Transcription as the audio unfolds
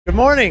Good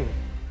morning.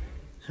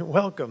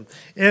 Welcome.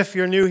 If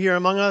you're new here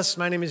among us,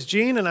 my name is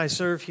Gene, and I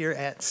serve here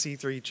at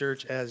C3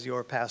 Church as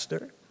your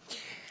pastor.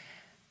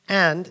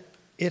 And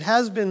it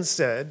has been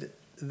said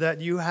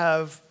that you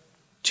have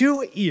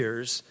 2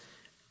 ears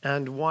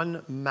and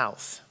 1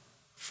 mouth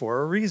for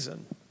a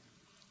reason.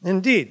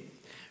 Indeed,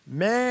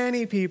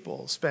 many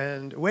people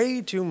spend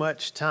way too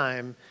much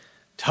time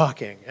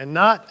talking and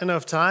not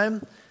enough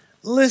time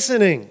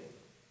listening.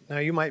 Now,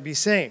 you might be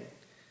saying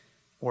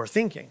or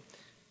thinking,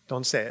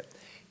 don't say it,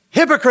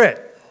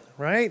 hypocrite,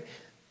 right?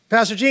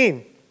 Pastor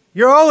Gene,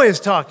 you're always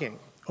talking,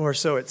 or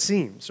so it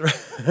seems.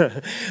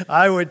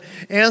 I would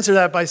answer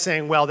that by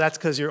saying, well, that's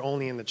because you're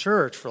only in the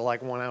church for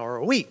like 1 hour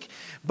a week.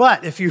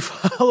 But if you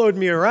followed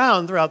me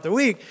around throughout the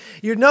week,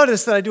 you'd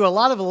notice that I do a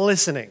lot of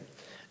listening,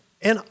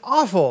 an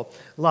awful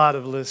lot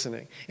of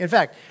listening. In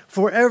fact,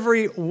 for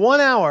every 1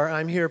 hour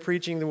I'm here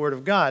preaching the Word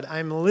of God,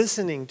 I'm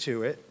listening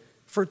to it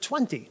for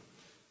 20.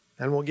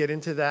 And we'll get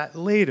into that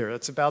later.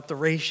 It's about the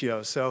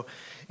ratio. So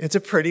it's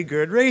a pretty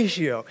good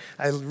ratio.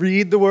 I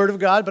read the Word of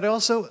God, but I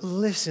also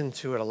listen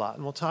to it a lot.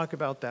 And we'll talk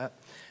about that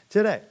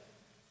today.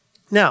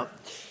 Now,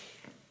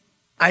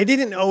 I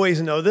didn't always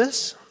know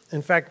this.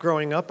 In fact,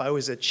 growing up, I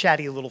was a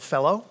chatty little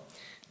fellow.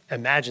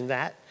 Imagine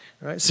that,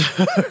 right? So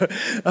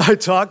I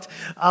talked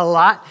a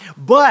lot.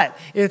 But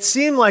it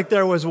seemed like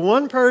there was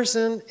one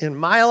person in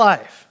my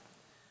life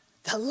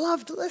that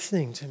loved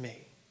listening to me.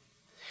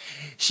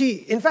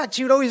 In fact,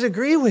 she would always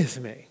agree with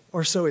me,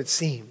 or so it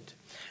seemed.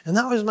 And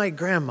that was my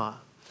grandma.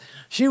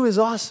 She was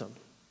awesome.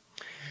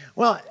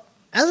 Well,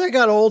 as I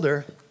got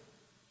older,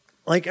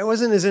 I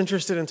wasn't as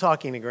interested in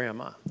talking to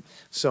grandma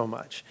so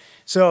much.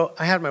 So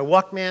I had my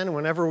Walkman, and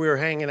whenever we were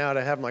hanging out,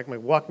 I had my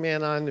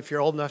Walkman on. If you're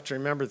old enough to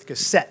remember the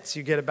cassettes,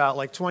 you get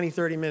about 20,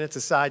 30 minutes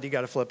aside, you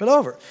got to flip it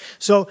over.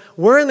 So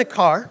we're in the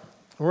car.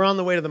 We're on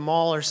the way to the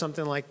mall or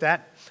something like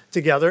that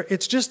together.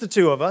 It's just the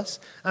 2 of us.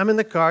 I'm in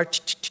the car,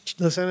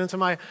 listening to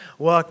my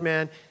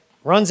Walkman,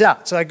 runs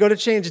out. So I go to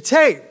change the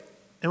tape.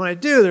 And when I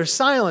do, there's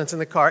silence in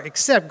the car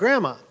except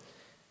Grandma.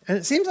 And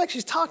it seems like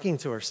she's talking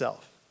to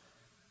herself.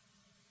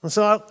 And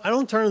so I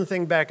don't turn the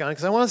thing back on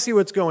because I want to see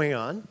what's going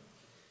on.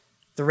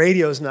 The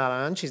radio's not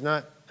on.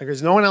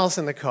 There's no one else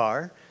in the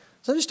car.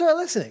 So I just start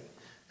listening.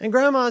 And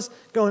Grandma's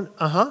going,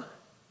 uh-huh.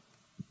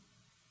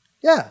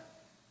 Yeah,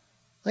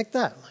 like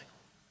that.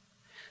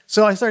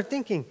 So I start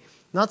thinking,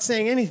 not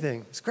saying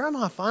anything. Has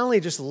Grandma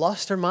finally just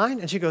lost her mind?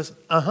 And she goes,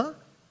 uh-huh.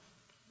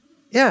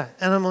 Yeah.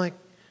 And I'm like,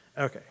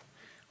 okay,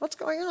 what's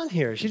going on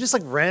here? Is she just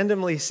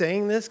randomly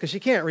saying this? Because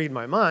she can't read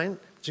my mind.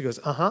 She goes,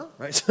 uh-huh,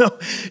 right? So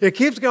it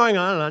keeps going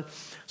on and on.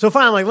 So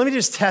finally, let me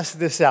just test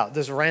this out,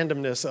 this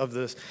randomness of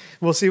this.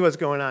 We'll see what's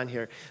going on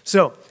here.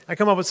 So I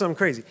come up with something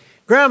crazy.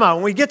 Grandma,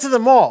 when we get to the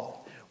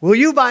mall, will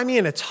you buy me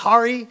an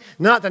Atari?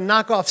 Not the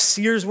knockoff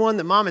Sears one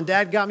that Mom and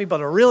Dad got me,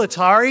 but a real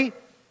Atari?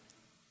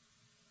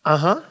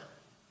 Uh-huh.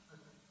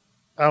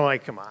 I'm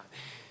like, come on.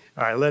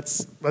 All right,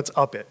 let's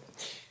up it.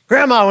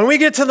 Grandma, when we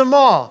get to the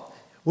mall,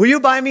 will you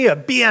buy me a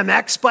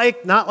BMX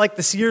bike, not like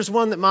the Sears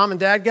one that Mom and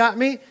Dad got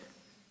me?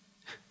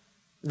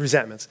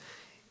 Resentments.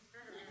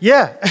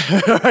 Yeah.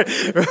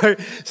 right.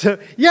 So,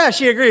 yeah,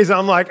 she agrees.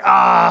 I'm like,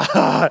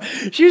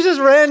 she's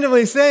just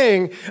randomly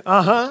saying,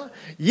 uh-huh.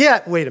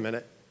 Yeah, wait a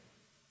minute.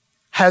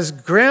 Has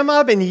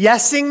Grandma been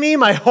yesing me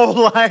my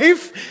whole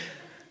life?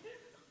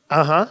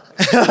 Uh-huh.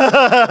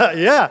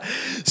 Yeah.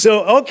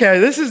 So, okay,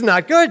 this is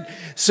not good.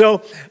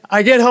 So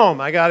I get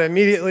home. I got to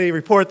immediately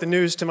report the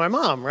news to my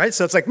mom, right?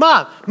 So it's like,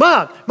 Mom,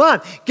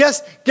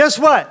 guess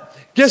what?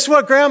 Guess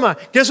what Grandma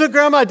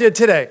did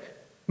today?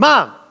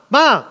 Mom,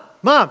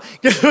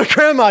 guess what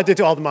Grandma did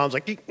to all the moms?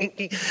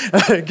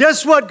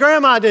 Guess what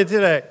Grandma did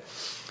today?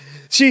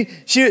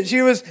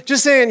 She was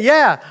just saying,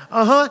 yeah,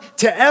 uh-huh,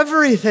 to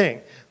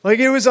everything.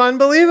 It was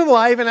unbelievable.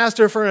 I even asked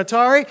her for an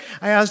Atari.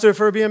 I asked her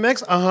for a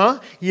BMX. Uh-huh,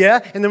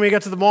 yeah. And then we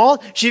got to the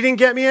mall. She didn't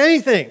get me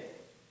anything.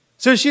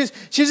 So she's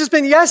just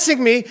been yesing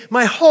me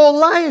my whole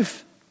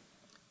life.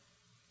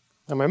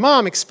 Now, my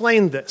mom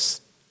explained this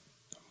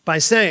by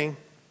saying,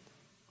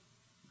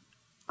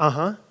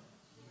 uh-huh,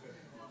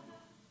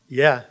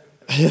 yeah.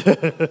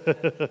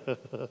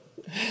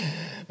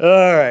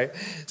 All right.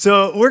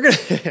 So we're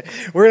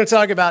gonna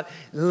talk about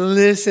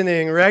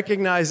listening,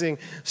 recognizing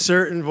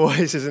certain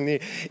voices and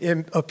the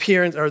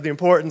appearance or the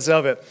importance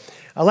of it.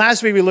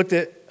 Last week we looked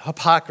at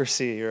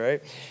hypocrisy,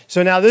 right?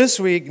 So now this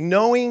week,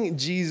 knowing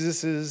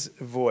Jesus'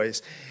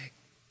 voice.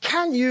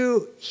 Can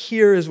you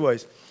hear his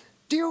voice?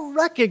 Do you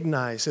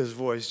recognize his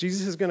voice?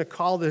 Jesus is going to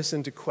call this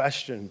into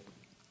question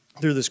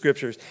through the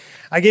scriptures.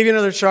 I gave you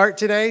another chart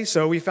today,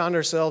 so we found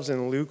ourselves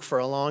in Luke for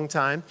a long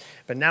time,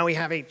 but now we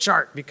have a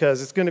chart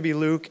because it's going to be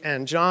Luke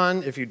and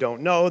John. If you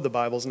don't know, the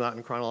Bible's not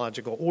in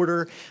chronological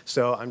order,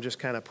 so I'm just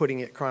kind of putting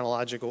it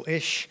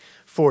chronological-ish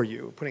for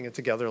you, putting it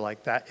together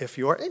like that. If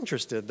you are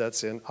interested,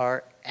 that's in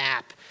our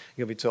app.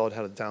 You'll be told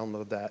how to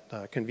download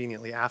that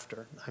conveniently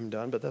after I'm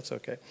done, but that's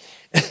okay.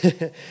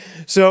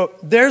 So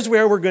there's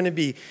where we're going to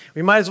be.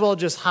 We might as well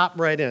just hop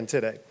right in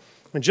today.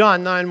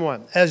 John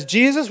 9:1. As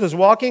Jesus was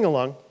walking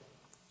along,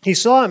 He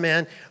saw a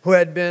man who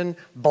had been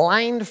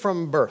blind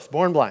from birth,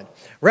 born blind.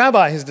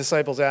 Rabbi, his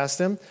disciples asked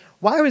him,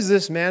 why was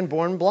this man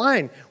born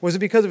blind? Was it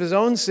because of his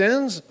own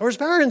sins or his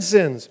parents'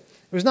 sins?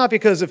 It was not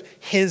because of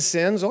his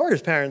sins or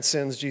his parents'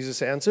 sins,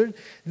 Jesus answered.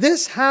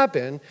 This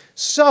happened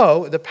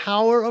so the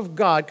power of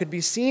God could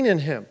be seen in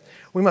him.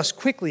 We must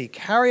quickly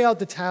carry out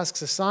the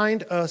tasks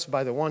assigned us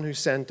by the one who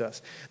sent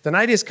us. The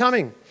night is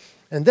coming,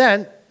 and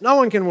then no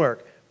one can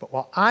work. But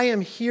while I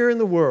am here in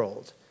the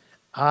world,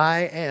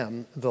 I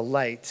am the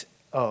light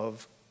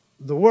of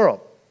the world.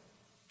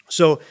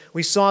 So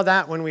we saw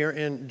that when we were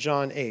in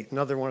John 8,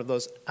 another one of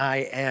those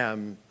I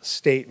am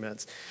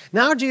statements.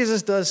 Now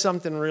Jesus does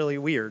something really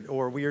weird,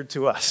 or weird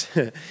to us.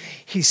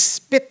 He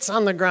spits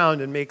on the ground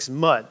and makes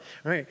mud,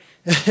 right?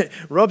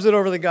 Rubs it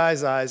over the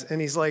guy's eyes, and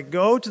he's like,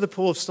 go to the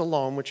pool of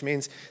Siloam, which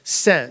means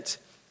sent,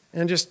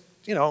 and just,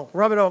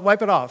 rub it off,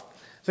 wipe it off.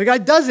 So the guy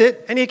does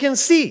it, and he can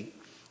see.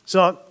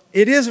 So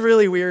it is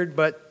really weird,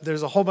 but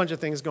there's a whole bunch of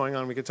things going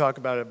on. We could talk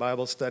about it at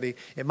Bible study.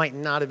 It might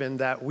not have been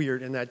that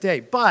weird in that day.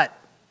 But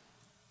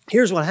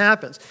here's what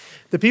happens.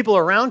 The people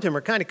around him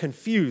are kind of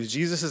confused.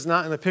 Jesus is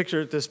not in the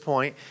picture at this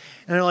point.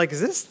 And they're like,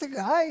 is this the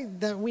guy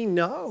that we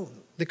know?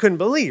 They couldn't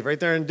believe, right?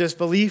 They're in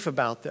disbelief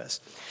about this.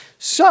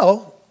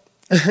 So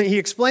he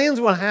explains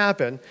what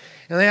happened,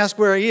 and they ask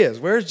where he is.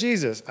 Where's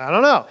Jesus? I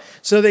don't know.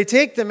 So they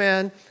take the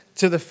man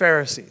to the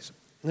Pharisees.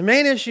 The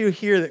main issue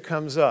here that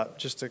comes up,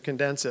 just to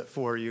condense it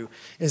for you,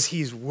 is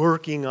he's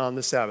working on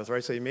the Sabbath,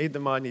 right? So he made the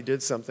mud and he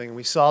did something, and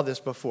we saw this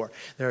before.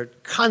 They're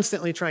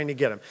constantly trying to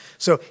get him.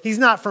 So he's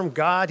not from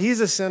God, he's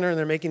a sinner, and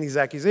they're making these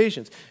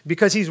accusations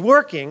because he's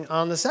working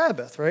on the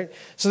Sabbath, right?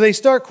 So they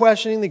start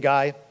questioning the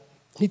guy.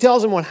 He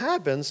tells them what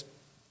happens,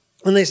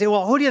 and they say,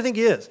 well, who do you think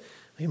he is?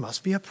 He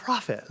must be a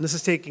prophet. And this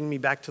is taking me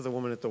back to the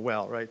woman at the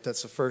well, right?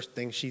 That's the first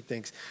thing she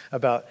thinks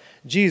about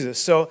Jesus.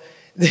 So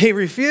they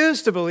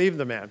refuse to believe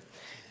the man.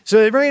 So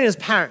they bring in his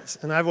parents,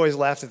 and I've always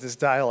laughed at this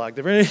dialogue.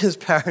 They bring in his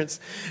parents,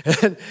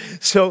 and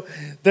so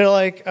they're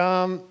like,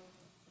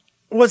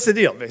 what's the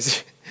deal,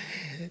 basically?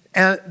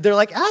 And they're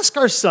like, ask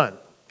our son.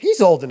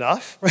 He's old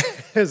enough,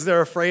 right? Because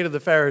they're afraid of the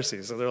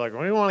Pharisees. So they're like,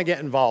 we don't want to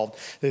get involved.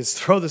 They just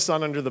throw the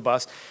son under the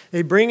bus.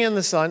 They bring in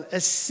the son a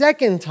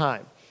second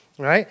time,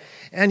 right?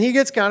 And he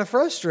gets kind of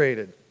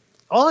frustrated.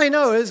 All I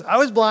know is I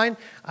was blind.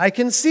 I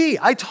can see.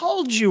 I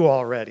told you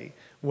already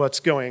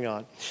what's going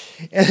on.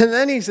 And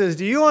then he says,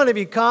 do you want to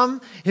become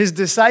his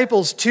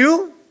disciples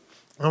too?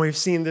 And we've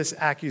seen this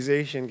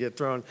accusation get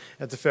thrown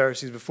at the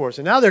Pharisees before.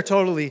 So now they're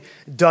totally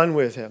done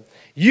with him.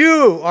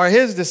 You are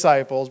his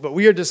disciples, but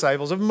we are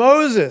disciples of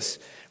Moses.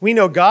 We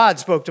know God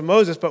spoke to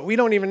Moses, but we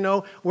don't even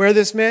know where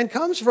this man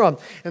comes from.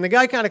 And the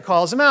guy kind of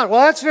calls him out.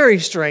 Well, that's very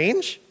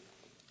strange.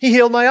 He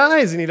healed my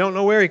eyes, and you don't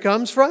know where he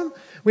comes from?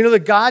 We know that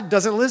God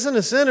doesn't listen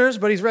to sinners,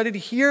 but he's ready to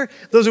hear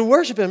those who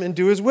worship him and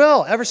do his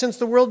will. Ever since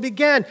the world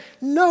began,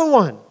 no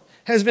one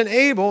has been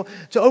able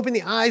to open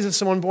the eyes of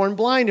someone born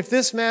blind. If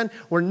this man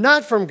were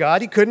not from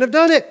God, he couldn't have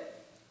done it.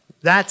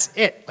 That's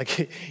it.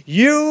 Like,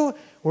 you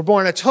were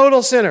born a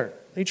total sinner.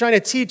 You're trying to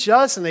teach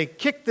us, and they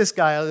kicked this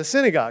guy out of the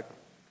synagogue.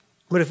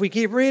 But if we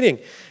keep reading,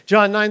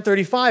 John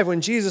 9:35,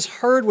 when Jesus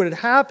heard what had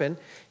happened,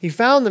 he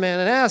found the man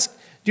and asked,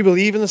 do you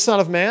believe in the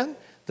Son of Man?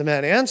 The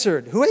man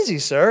answered, who is he,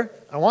 sir?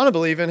 I want to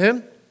believe in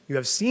him. You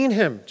have seen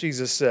him,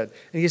 Jesus said,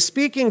 and he is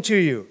speaking to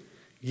you.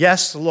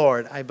 Yes,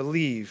 Lord, I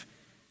believe,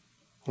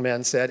 the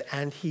man said,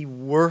 and he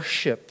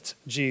worshiped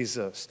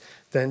Jesus.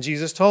 Then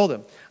Jesus told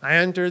him, I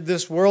entered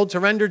this world to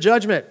render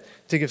judgment,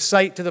 to give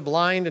sight to the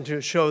blind, and to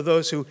show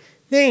those who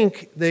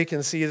think they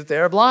can see that they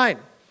are blind.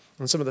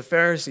 And some of the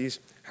Pharisees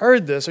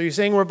heard this. Are you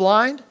saying we're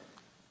blind?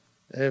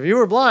 If you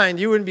were blind,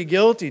 you wouldn't be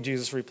guilty,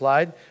 Jesus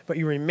replied, but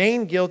you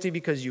remain guilty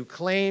because you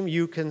claim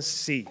you can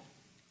see.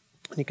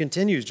 And he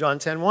continues, John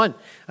 10:1,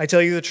 I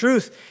tell you the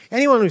truth,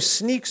 anyone who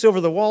sneaks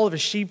over the wall of a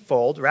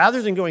sheepfold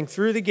rather than going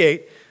through the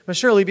gate must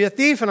surely be a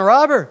thief and a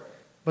robber.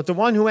 But the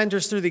one who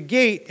enters through the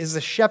gate is the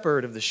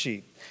shepherd of the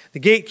sheep. The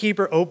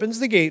gatekeeper opens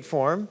the gate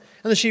for him,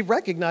 and the sheep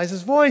recognize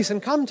his voice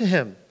and come to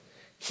him.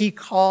 He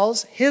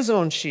calls his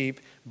own sheep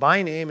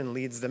by name and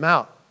leads them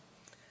out.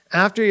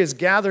 After he has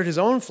gathered his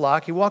own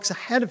flock, he walks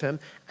ahead of him,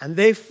 and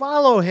they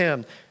follow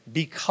him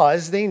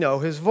because they know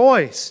his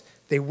voice.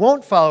 They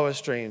won't follow a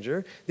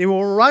stranger. They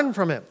will run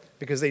from him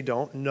because they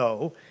don't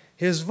know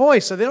his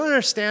voice. So they don't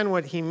understand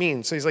what he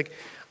means. So he's like,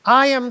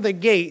 I am the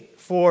gate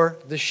for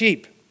the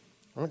sheep.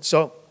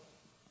 So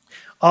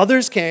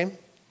others came.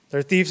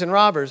 They're thieves and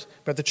robbers.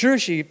 But the true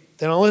sheep,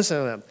 they don't listen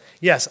to them.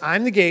 Yes,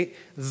 I'm the gate.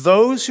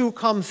 Those who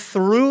come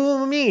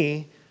through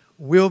me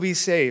will be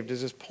saved,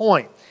 is his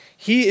point.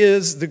 He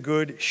is the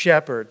good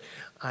shepherd.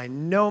 I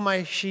know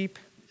my sheep.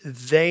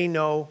 They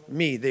know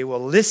me. They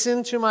will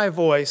listen to my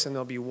voice, and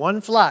there'll be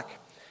one flock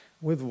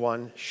with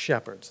one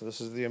shepherd. So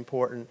this is the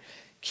important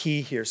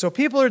key here. So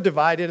people are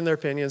divided in their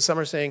opinions. Some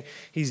are saying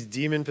he's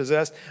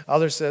demon-possessed.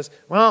 Others says,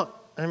 well,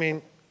 I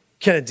mean,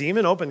 can a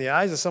demon open the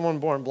eyes of someone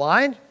born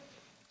blind?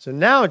 So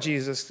now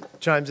Jesus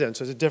chimes in.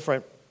 So it's a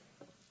different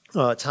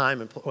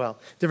time.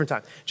 Different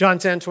time. John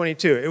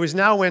 10:22. It was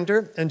now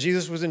winter, and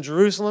Jesus was in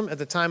Jerusalem at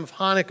the time of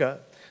Hanukkah.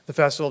 the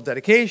festival of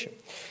dedication.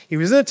 He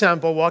was in the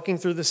temple walking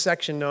through the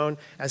section known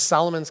as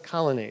Solomon's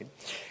Colonnade.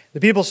 The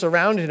people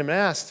surrounded him and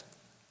asked,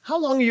 "How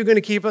long are you going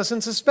to keep us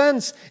in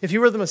suspense? If you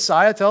were the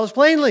Messiah, tell us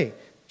plainly."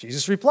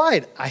 Jesus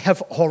replied, "I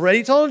have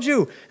already told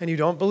you, and you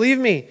don't believe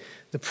me.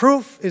 The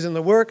proof is in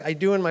the work I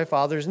do in my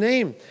Father's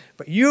name.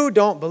 But you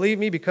don't believe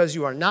me because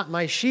you are not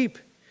my sheep.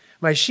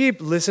 My sheep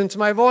listen to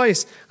my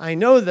voice. I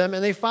know them,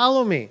 and they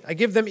follow me. I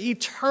give them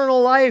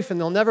eternal life, and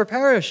they'll never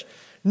perish.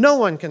 No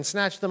one can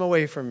snatch them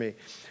away from me.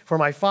 For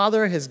my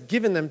Father has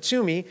given them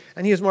to me,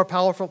 and he is more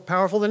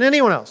powerful than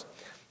anyone else.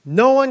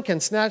 No one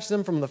can snatch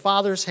them from the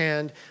Father's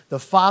hand. The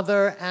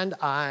Father and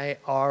I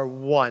are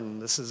one."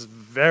 This is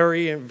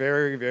very,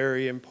 very,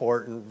 very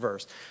important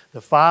verse.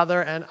 The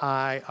Father and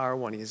I are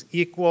one. He is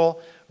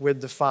equal with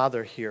the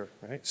Father here,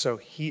 right? So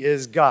he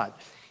is God.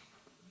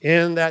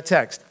 In that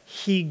text,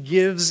 he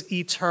gives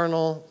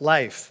eternal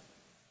life.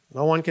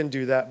 No one can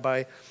do that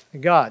by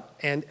God.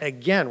 And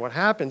again, what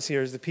happens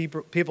here is the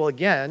people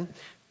again,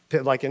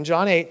 like in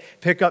John 8,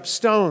 pick up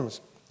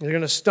stones. They're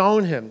going to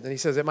stone him. And he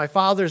says, "At my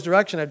Father's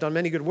direction, I've done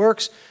many good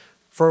works.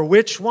 For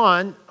which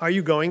one are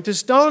you going to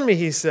stone me?"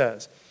 he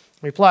says.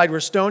 He replied, "We're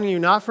stoning you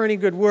not for any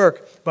good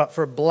work, but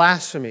for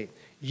blasphemy.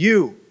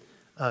 You,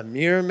 a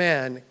mere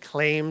man,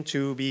 claim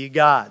to be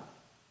God."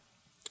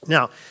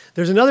 Now,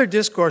 there's another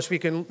discourse we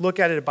can look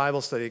at a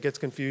Bible study. It gets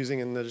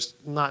confusing, and there's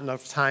not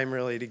enough time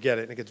really to get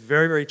it. And it gets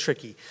very, very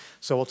tricky.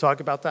 So we'll talk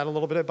about that a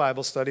little bit at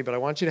Bible study, but I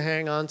want you to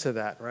hang on to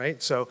that,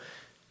 right? So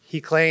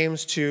he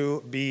claims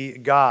to be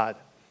God.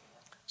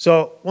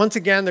 So once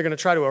again, they're going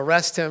to try to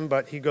arrest him,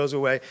 but he goes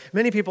away.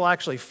 Many people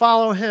actually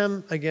follow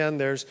him. Again,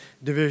 there's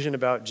division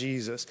about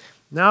Jesus.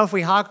 Now if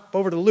we hop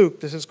over to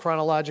Luke, this is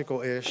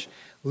chronological-ish.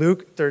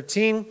 Luke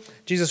 13,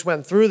 Jesus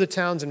went through the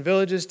towns and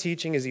villages,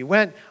 teaching as he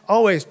went,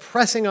 always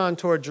pressing on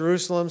toward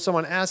Jerusalem.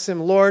 Someone asked him,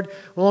 "Lord,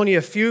 will only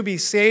a few be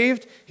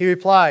saved?" He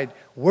replied,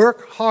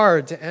 "Work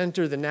hard to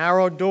enter the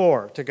narrow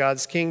door to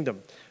God's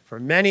kingdom. For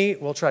many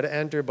will try to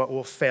enter, but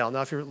will fail."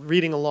 Now, if you're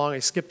reading along, I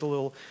skipped a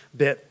little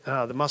bit.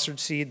 The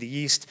mustard seed, the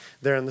yeast,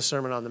 they're in the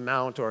Sermon on the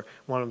Mount, or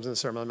one of them's in the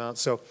Sermon on the Mount.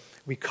 So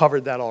we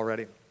covered that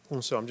already.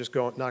 And so I'm just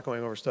not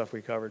going over stuff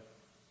we covered.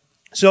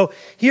 So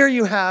here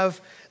you have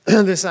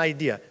this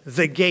idea,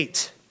 the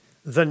gate,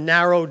 the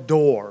narrow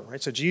door.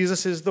 Right? So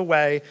Jesus is the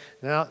way.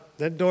 Now,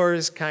 that door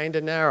is kind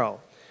of narrow.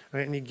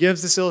 Right? And he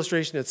gives this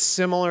illustration that's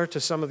similar to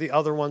some of the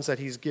other ones that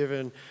he's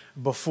given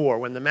before.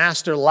 When the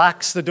master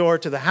locks the door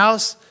to the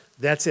house,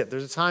 that's it.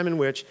 There's a time in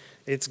which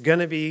it's going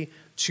to be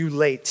too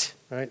late,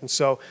 right? And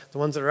so the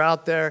ones that are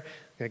out there,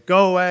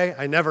 "Go away,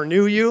 I never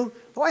knew you."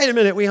 "Wait a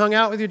minute, we hung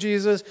out with you,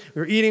 Jesus.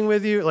 We were eating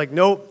with you." Like,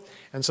 nope.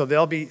 And so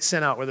they'll be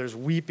sent out where there's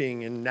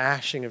weeping and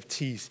gnashing of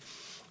teeth.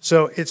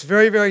 So it's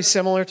very, very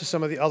similar to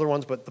some of the other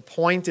ones, but the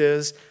point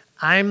is,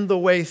 I'm the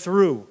way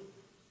through.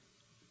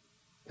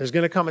 There's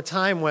going to come a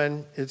time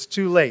when it's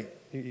too late.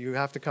 You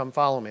have to come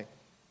follow me.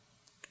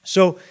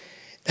 So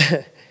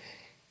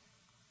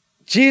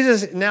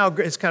Jesus, now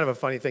it's kind of a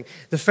funny thing.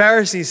 The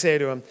Pharisees say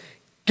to him,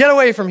 "Get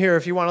away from here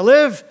if you want to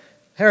live.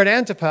 Herod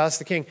Antipas,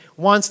 the king,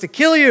 wants to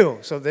kill you."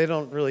 So they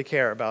don't really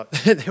care about,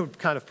 they would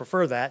kind of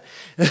prefer that.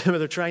 But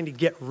they're trying to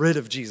get rid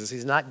of Jesus.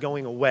 He's not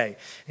going away.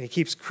 And he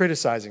keeps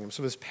criticizing him.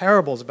 So this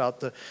parable is about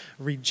the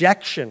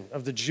rejection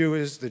of the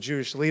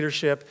Jewish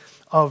leadership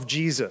of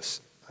Jesus.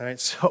 All right,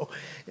 so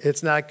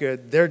it's not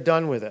good. They're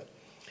done with it.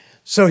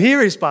 So he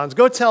responds,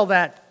 "Go tell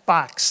that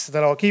fox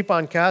that I'll keep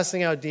on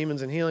casting out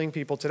demons and healing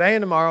people today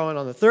and tomorrow, and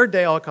on the third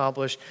day I'll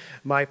accomplish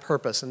my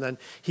purpose." And then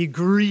he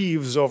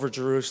grieves over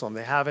Jerusalem.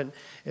 They haven't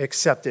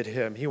accepted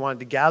him. He wanted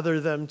to gather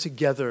them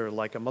together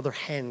like a mother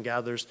hen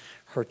gathers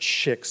her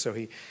chicks. So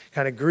he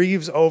kind of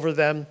grieves over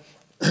them,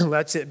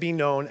 lets it be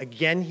known.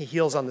 Again, he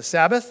heals on the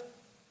Sabbath.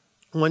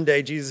 One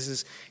day Jesus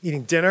is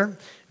eating dinner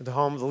at the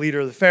home of the leader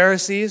of the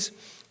Pharisees,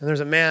 and there's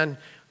a man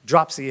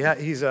dropsy.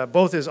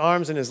 Both his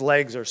arms and his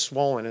legs are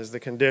swollen is the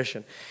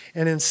condition.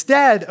 And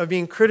instead of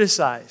being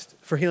criticized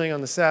for healing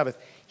on the Sabbath,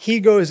 he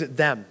goes at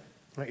them.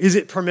 Right? Is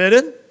it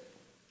permitted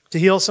to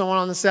heal someone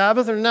on the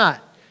Sabbath or not?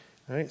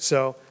 Right?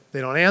 So they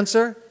don't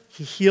answer.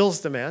 He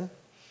heals the man.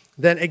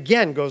 Then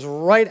again goes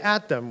right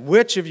at them.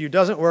 "Which of you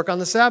doesn't work on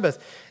the Sabbath?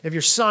 If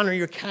your son or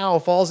your cow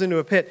falls into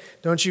a pit,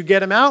 don't you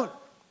get him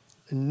out?"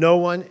 And no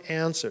one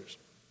answers.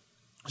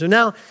 So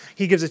now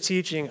he gives a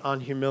teaching on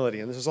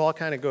humility, and this is all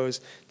kind of goes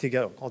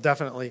together. All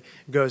definitely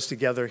goes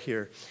together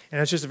here.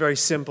 And it's just a very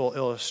simple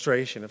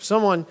illustration. If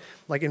someone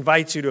like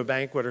invites you to a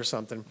banquet or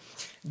something,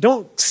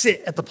 don't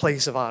sit at the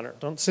place of honor.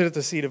 Don't sit at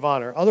the seat of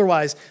honor.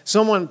 Otherwise,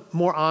 someone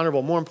more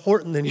honorable, more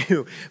important than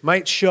you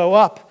might show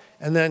up,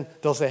 and then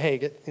they'll say,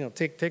 "Hey,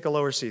 take a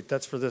lower seat.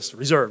 That's for this,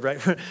 reserved, right,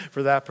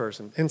 for that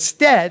person."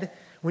 Instead,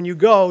 when you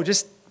go,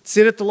 just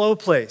sit at the low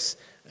place,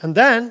 and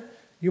then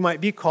you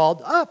might be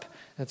called up.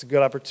 That's a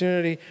good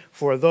opportunity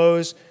for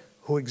those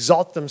who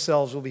exalt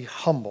themselves will be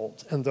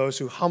humbled, and those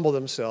who humble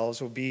themselves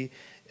will be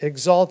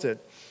exalted.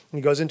 He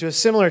goes into a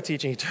similar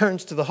teaching. He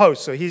turns to the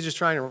host, so he's just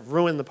trying to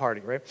ruin the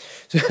party, right?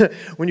 So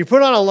when you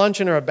put on a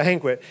luncheon or a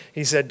banquet,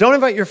 he said, don't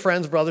invite your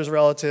friends, brothers,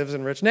 relatives,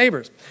 and rich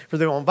neighbors, for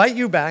they will invite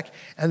you back,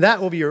 and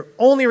that will be your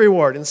only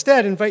reward.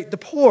 Instead, invite the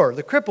poor,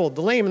 the crippled,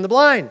 the lame, and the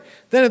blind.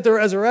 Then at the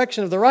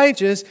resurrection of the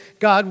righteous,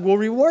 God will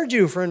reward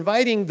you for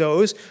inviting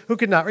those who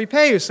could not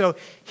repay you. So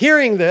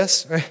hearing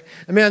this, right,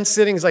 a man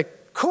sitting is like,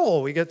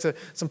 cool, we get to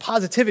some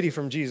positivity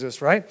from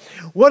Jesus, right?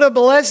 What a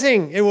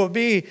blessing it will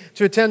be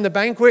to attend the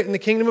banquet in the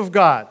kingdom of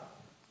God.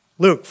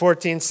 Luke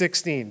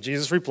 14:16,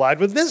 Jesus replied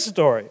with this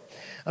story.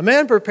 A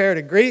man prepared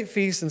a great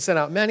feast and sent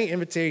out many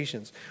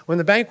invitations. When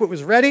the banquet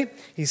was ready,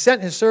 he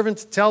sent his servant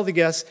to tell the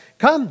guests,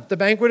 come, the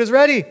banquet is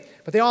ready.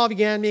 But they all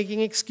began making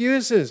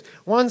excuses.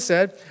 One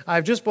said,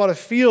 I've just bought a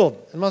field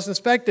and must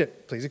inspect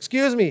it. Please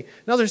excuse me.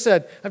 Another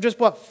said, I've just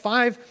bought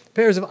 5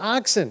 pairs of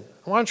oxen.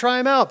 I want to try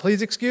them out.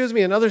 Please excuse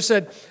me. Another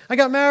said, I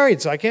got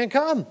married, so I can't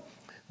come.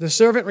 The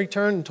servant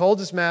returned and told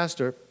his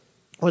master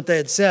what they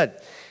had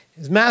said.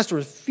 His master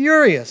was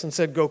furious and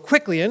said, go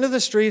quickly into the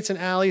streets and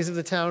alleys of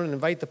the town and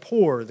invite the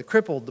poor, the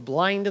crippled, the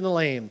blind, and the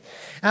lame.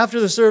 After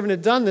the servant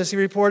had done this, he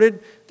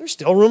reported, there's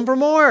still room for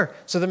more.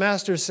 So the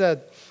master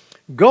said,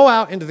 go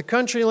out into the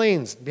country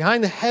lanes,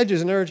 behind the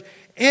hedges, and urge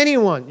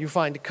anyone you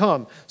find to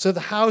come, so the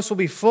house will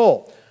be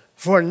full.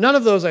 For none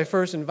of those I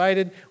first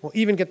invited will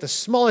even get the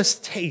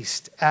smallest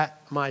taste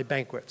at my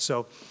banquet.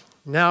 So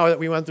now that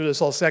we went through this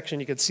whole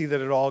section, you can see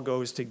that it all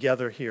goes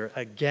together here.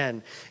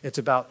 Again, it's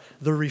about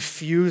the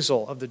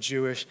refusal of the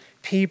Jewish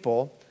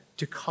people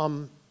to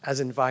come as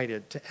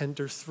invited, to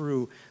enter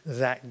through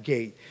that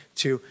gate,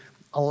 to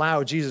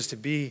allow Jesus to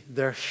be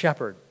their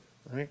shepherd.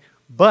 Right?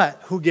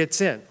 But who gets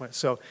in?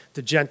 So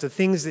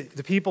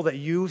the people that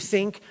you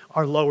think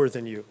are lower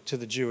than you, to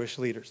the Jewish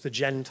leaders, the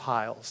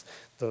Gentiles,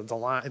 the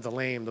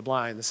lame, the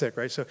blind, the sick,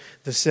 right? So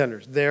the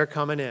sinners, they're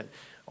coming in.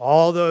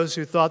 All those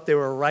who thought they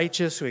were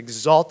righteous, who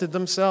exalted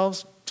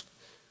themselves,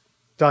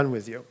 done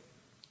with you.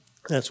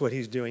 That's what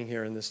he's doing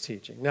here in this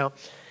teaching. Now,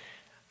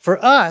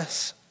 for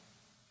us,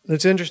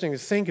 it's interesting to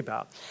think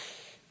about.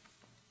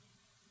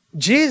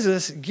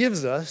 Jesus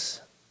gives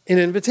us an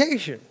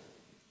invitation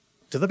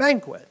to the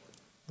banquet,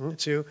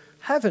 to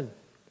heaven.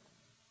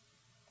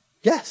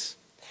 Yes.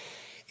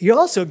 He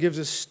also gives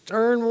a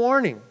stern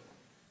warning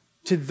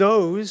to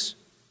those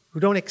who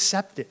don't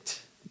accept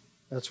it.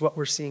 That's what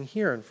we're seeing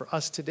here. And for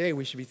us today,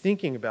 we should be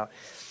thinking about.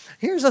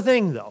 Here's the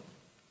thing, though.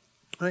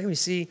 Right? We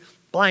see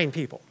blind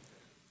people.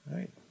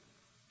 Right?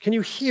 Can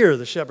you hear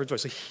the shepherd's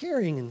voice? So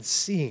hearing and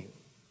seeing.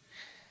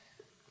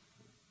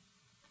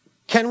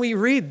 Can we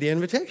read the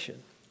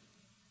invitation?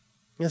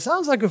 It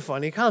sounds like a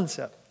funny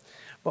concept,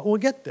 but we'll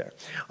get there.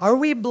 Are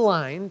we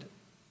blind,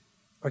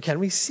 or can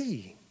we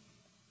see?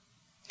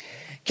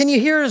 Can you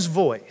hear his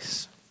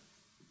voice?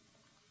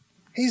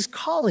 He's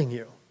calling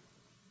you.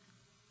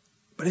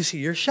 But is he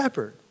your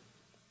shepherd?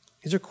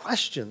 These are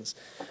questions.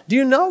 Do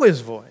you know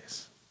his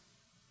voice?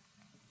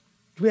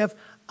 Do we have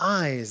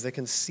eyes that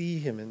can see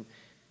him and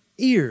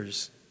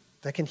ears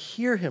that can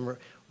hear him or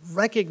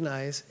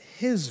recognize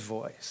his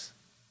voice,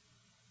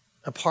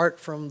 apart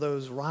from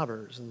those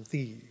robbers and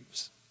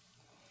thieves?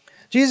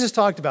 Jesus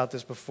talked about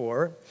this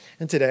before,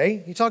 and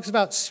today he talks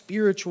about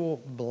spiritual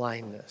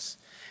blindness,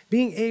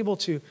 being able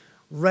to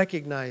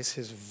recognize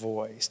his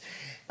voice.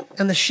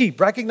 And the sheep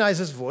recognize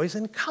his voice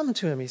and come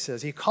to him, he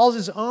says. He calls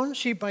his own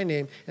sheep by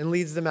name and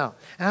leads them out.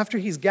 After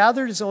he's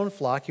gathered his own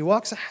flock, he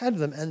walks ahead of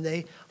them, and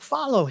they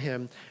follow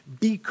him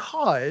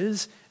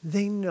because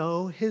they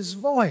know his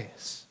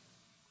voice.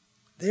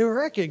 They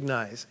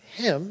recognize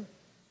him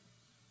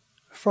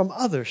from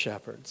other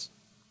shepherds.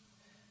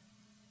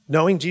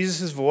 Knowing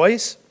Jesus'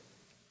 voice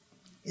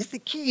is the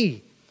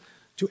key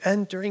to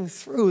entering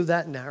through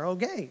that narrow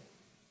gate,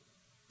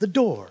 the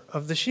door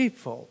of the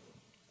sheepfold,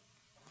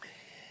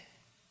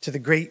 to the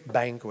great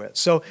banquet.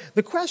 So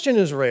the question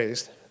is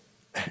raised,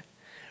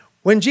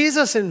 when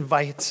Jesus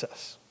invites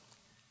us,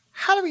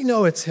 how do we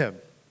know it's him?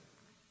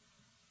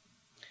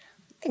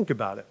 Think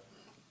about it.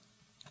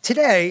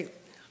 Today,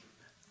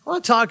 I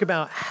want to talk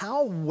about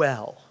how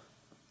well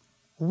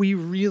we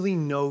really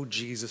know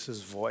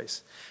Jesus'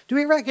 voice. Do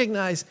we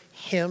recognize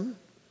him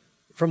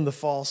from the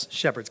false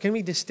shepherds? Can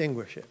we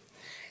distinguish it?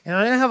 And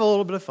I'm going to have a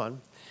little bit of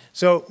fun.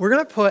 So we're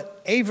going to put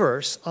a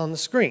verse on the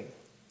screen.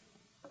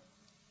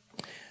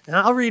 And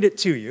I'll read it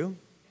to you.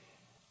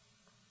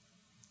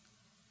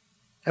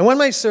 And when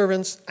my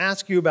servants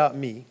ask you about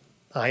me,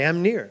 I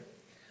am near.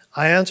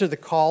 I answer the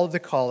call of the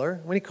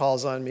caller when he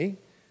calls on me.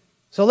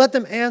 So let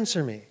them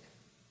answer me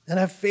and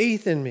have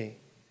faith in me,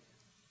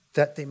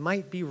 that they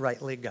might be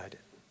rightly guided.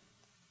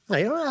 Now,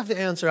 you don't have to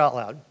answer out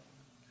loud.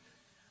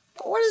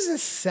 But what does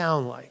this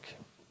sound like?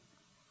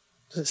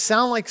 Does it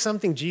sound like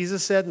something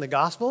Jesus said in the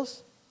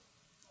Gospels?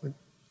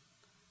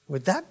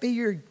 Would that be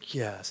your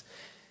guess?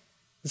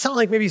 It sounds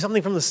like maybe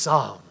something from the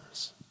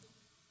Psalms.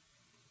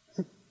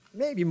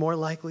 Maybe more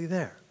likely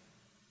there.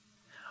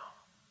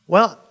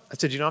 Well, I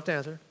said you don't have to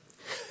answer.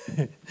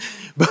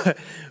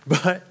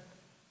 but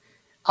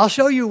I'll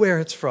show you where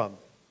it's from.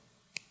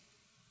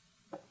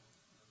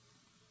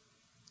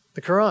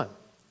 The Quran.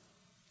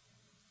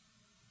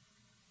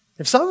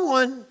 If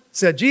someone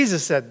said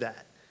Jesus said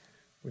that,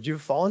 would you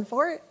have fallen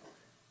for it?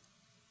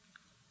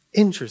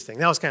 Interesting.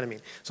 That was kind of mean.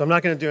 So I'm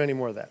not going to do any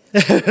more of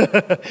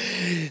that.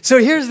 So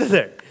here's the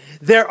thing.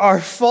 There are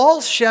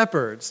false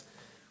shepherds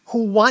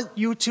who want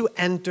you to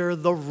enter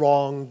the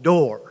wrong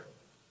door.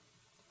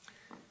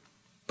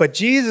 But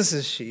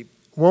Jesus' sheep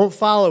won't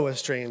follow a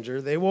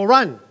stranger. They will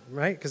run,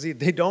 right? Because they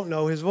don't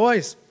know his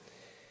voice.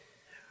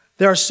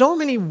 There are so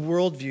many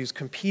worldviews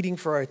competing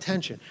for our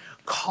attention,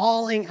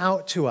 calling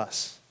out to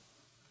us.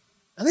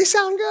 And they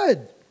sound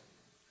good.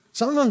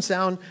 Some of them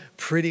sound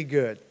pretty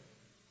good.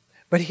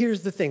 But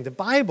here's the thing. The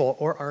Bible,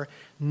 or our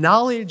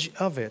knowledge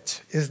of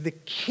it, is the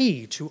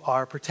key to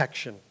our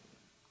protection.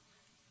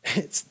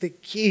 It's the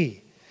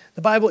key.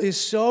 The Bible is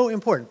so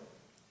important.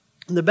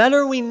 And the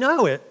better we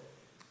know it,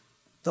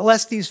 the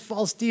less these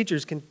false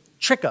teachers can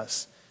trick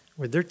us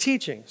with their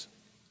teachings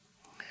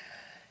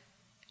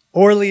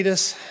or lead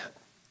us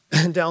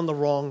down the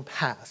wrong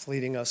path,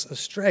 leading us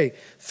astray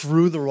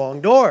through the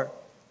wrong door.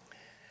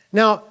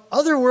 Now,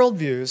 other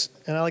worldviews,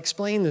 and I'll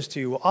explain this to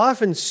you, will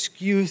often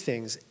skew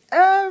things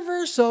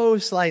ever so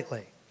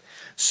slightly.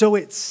 So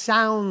it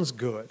sounds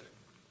good,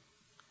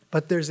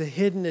 but there's a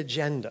hidden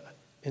agenda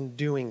in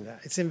doing that.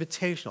 It's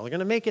invitational. They're going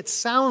to make it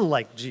sound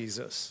like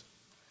Jesus,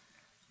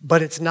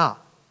 but it's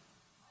not.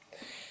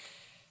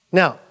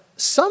 Now,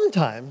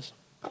 sometimes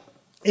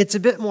it's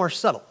a bit more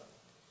subtle,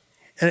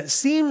 and it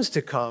seems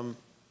to come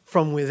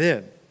from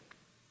within.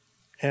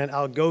 And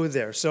I'll go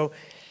there. So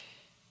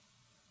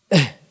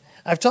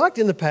I've talked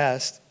in the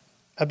past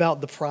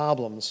about the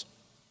problems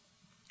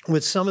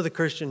with some of the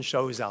Christian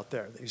shows out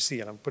there that you see,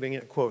 and I'm putting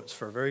it in quotes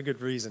for a very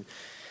good reason.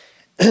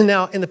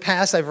 Now, in the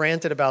past, I've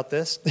ranted about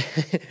this,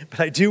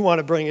 but I do want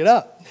to bring it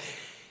up.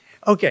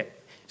 Okay,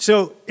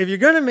 so if you're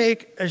going to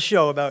make a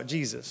show about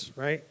Jesus,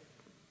 right?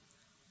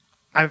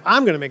 I'm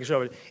going to make a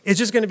show about it. It's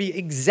just going to be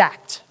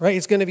exact, right?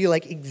 It's going to be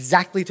like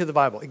exactly to the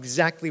Bible,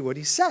 exactly what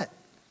he said.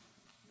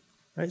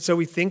 Right? So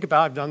we think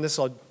about, I've done this,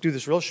 I'll do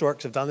this real short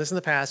because I've done this in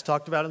the past,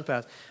 talked about it in the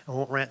past. I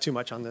won't rant too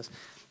much on this.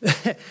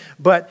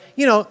 But,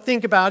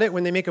 think about it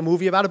when they make a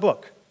movie about a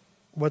book.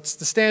 What's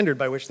the standard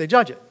by which they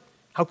judge it?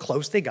 How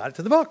close they got it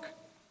to the book.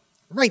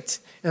 Right.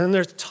 And then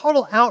there's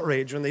total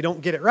outrage when they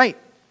don't get it right.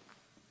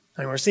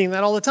 And we're seeing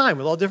that all the time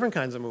with all different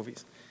kinds of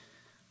movies.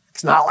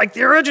 It's not like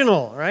the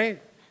original,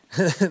 right?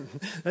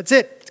 That's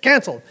it. It's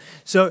canceled.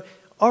 So,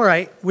 all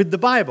right, with the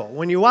Bible,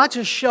 when you watch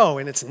a show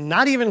and it's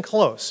not even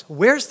close,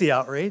 where's the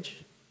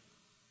outrage?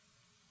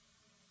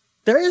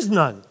 There is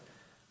none.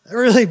 It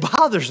really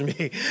bothers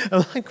me.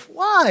 I'm like,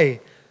 why?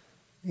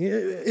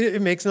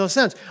 It makes no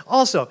sense.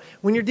 Also,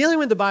 when you're dealing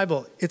with the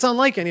Bible, it's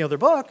unlike any other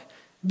book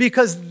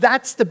because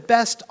that's the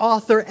best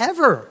author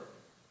ever.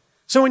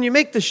 So when you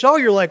make the show,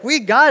 you're like, we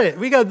got it.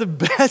 We got the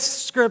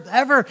best script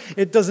ever.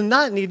 It does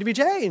not need to be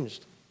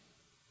changed.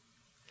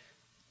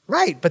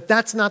 Right, but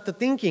that's not the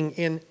thinking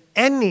in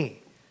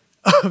any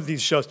of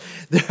these shows.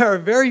 There are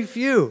very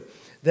few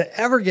that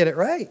ever get it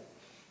right.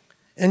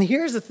 And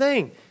here's the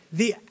thing.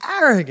 The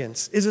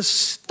arrogance is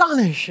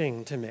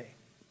astonishing to me.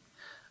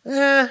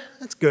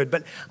 That's good,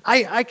 but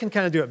I can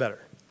kind of do it better.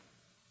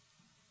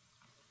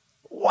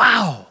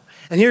 Wow.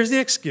 And here's the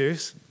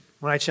excuse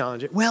when I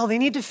challenge it. Well, they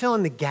need to fill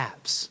in the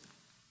gaps.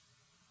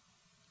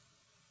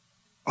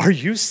 Are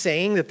you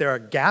saying that there are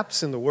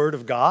gaps in the Word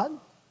of God?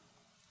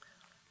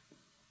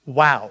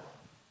 Wow.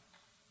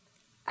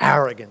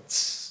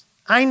 Arrogance.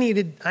 I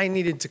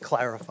needed to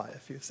clarify a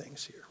few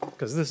things here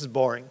because this is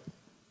boring.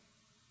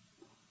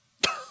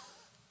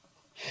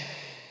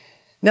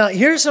 Now,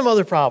 here's some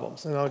other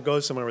problems, and I'll go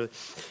somewhere with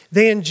it.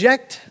 They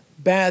inject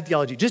bad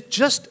theology.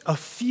 Just a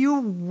few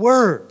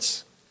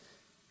words,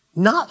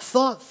 not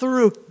thought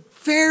through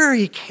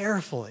very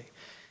carefully,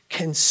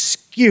 can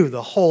skew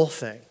the whole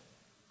thing.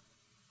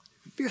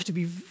 You have to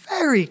be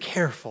very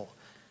careful.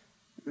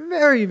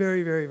 Very,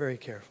 very, very, very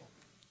careful.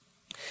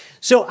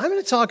 So I'm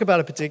going to talk about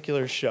a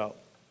particular show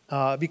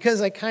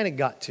because I kind of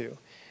got to.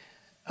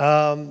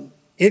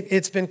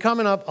 It's been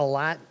coming up a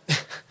lot.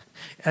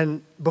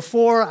 And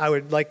before, I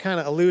would kind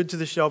of allude to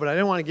the show, but I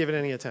didn't want to give it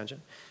any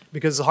attention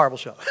because it's a horrible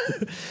show.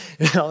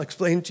 And I'll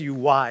explain to you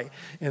why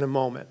in a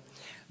moment.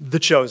 The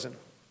Chosen.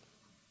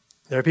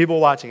 There are people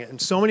watching it, and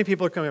so many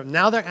people are coming up.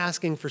 Now they're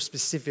asking for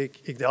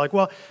specific, they're like,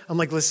 well, I'm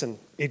like, listen,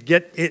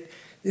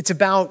 it's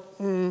about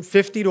 50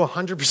 to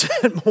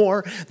 100%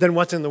 more than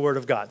what's in the Word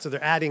of God. So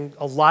they're adding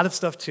a lot of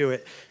stuff to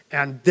it,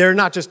 and they're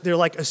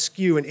like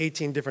askew in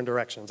 18 different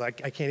directions. I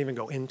can't even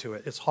go into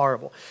it. It's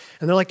horrible.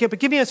 And they're like, yeah, but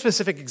give me a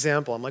specific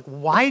example. I'm like,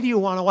 why do you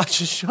want to watch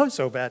this show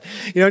so bad?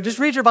 Just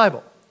read your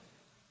Bible.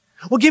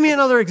 Well, give me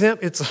another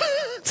example.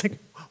 It's like,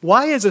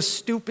 why is a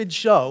stupid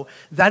show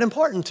that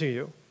important to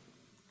you?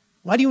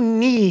 Why do you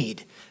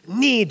need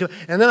to?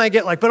 And then I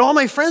get but all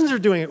my friends are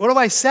doing it. What do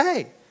I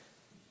say?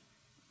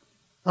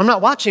 I'm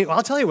not watching it. Well,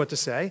 I'll tell you what to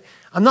say.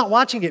 I'm not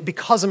watching it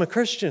because I'm a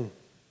Christian.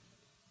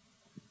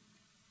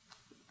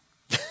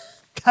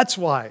 That's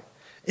why.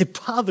 It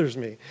bothers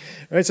me.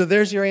 All right, so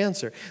there's your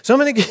answer. So I'm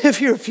going to give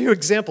you a few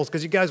examples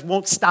because you guys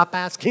won't stop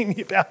asking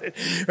me about it.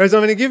 All right, so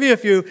I'm going to give you a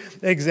few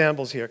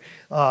examples here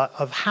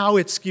of how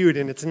it's skewed,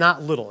 and it's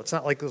not little. It's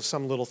not like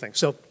some little thing.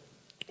 So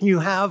you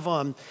have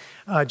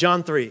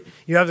John 3.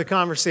 You have the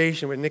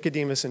conversation with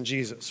Nicodemus and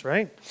Jesus,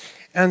 right?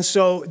 And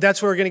so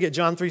that's where we're going to get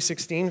John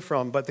 3:16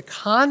 from. But the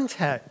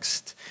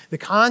context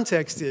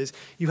is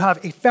you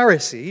have a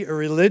Pharisee, a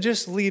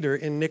religious leader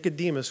in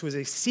Nicodemus, who is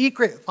a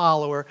secret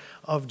follower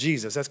of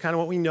Jesus. That's kind of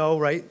what we know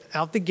right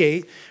out the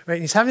gate, right?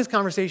 And he's having this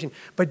conversation.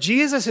 But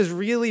Jesus is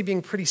really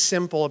being pretty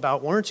simple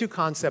about one or two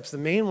concepts. The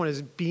main one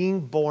is being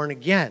born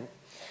again.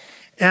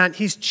 And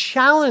he's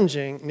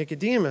challenging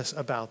Nicodemus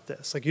about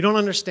this. Like, you don't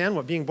understand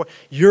what being born,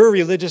 you're a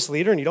religious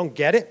leader and you don't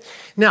get it.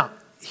 Now,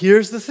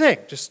 here's the thing,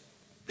 just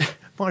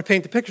I want to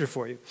paint the picture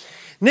for you.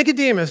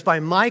 Nicodemus,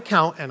 by my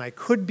count, and I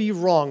could be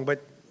wrong,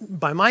 but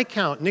by my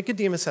count,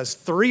 Nicodemus has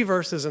 3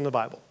 verses in the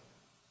Bible.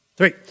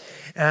 3.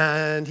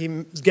 And he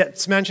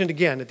gets mentioned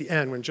again at the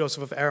end when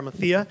Joseph of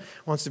Arimathea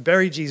wants to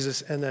bury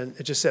Jesus, and then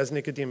it just says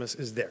Nicodemus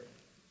is there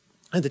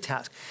at the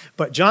task.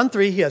 But John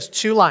 3, he has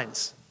 2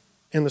 lines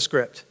in the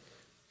script.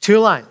 2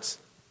 lines.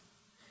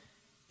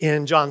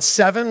 In John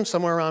 7,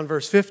 somewhere around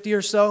verse 50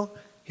 or so,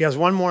 he has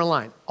 1 more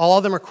line. All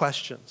of them are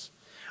questions.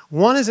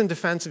 One is in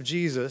defense of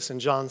Jesus in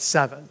John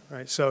 7,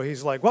 right? So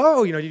he's like,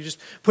 whoa,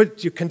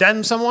 you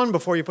condemn someone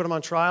before you put them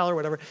on trial or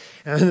whatever.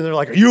 And then they're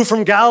like, are you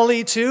from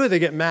Galilee too? They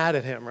get mad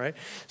at him, right?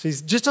 So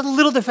he's just a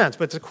little defense,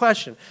 but it's a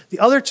question. The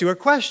other 2 are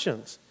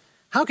questions.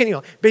 How can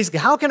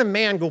a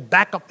man go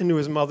back up into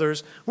his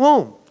mother's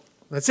womb?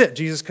 That's it.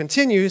 Jesus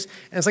continues,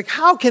 and it's like,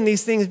 how can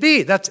these things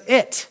be? That's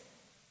it.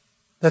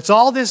 That's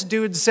all this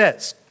dude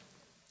says.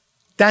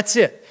 That's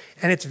it.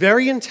 And it's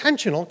very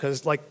intentional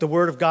because, like, the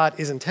Word of God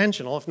is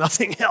intentional, if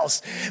nothing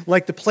else.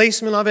 Like, the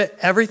placement of it,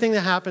 everything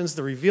that happens,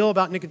 the reveal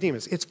about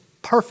Nicodemus, it's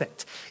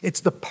perfect.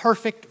 It's the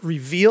perfect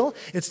reveal.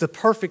 It's the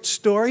perfect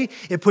story.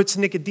 It puts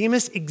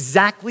Nicodemus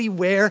exactly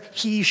where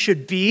he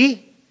should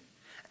be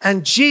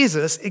and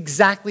Jesus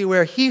exactly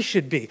where he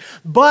should be.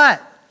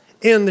 But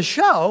in the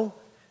show,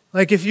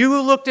 like, if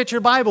you looked at your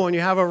Bible and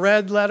you have a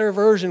red letter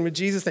version with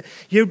Jesus,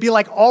 you'd be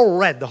like all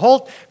red. The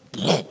whole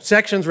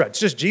section's red. It's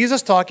just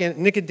Jesus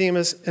talking,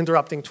 Nicodemus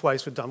interrupting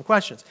twice with dumb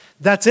questions.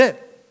 That's it.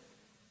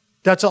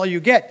 That's all you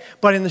get.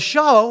 But in the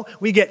show,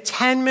 we get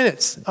 10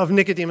 minutes of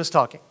Nicodemus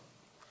talking.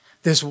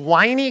 This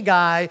whiny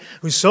guy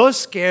who's so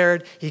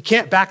scared, he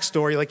can't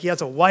backstory, like he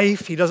has a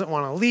wife, he doesn't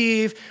want to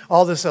leave,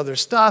 all this other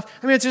stuff.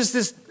 I mean, it's just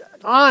this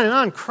on and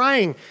on,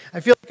 crying.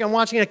 I feel like I'm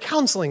watching a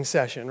counseling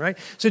session, right?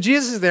 So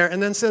Jesus is there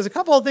and then says a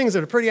couple of things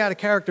that are pretty out of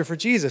character for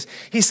Jesus.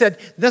 He said,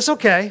 that's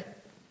okay.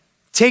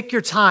 Take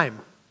your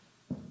time.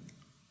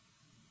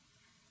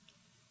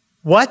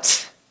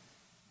 What?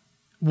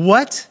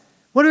 What?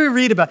 What do we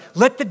read about?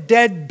 Let the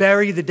dead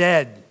bury the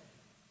dead.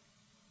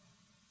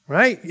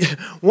 Right?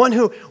 One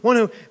who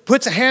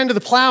puts a hand to the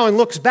plow and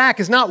looks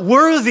back is not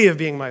worthy of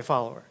being my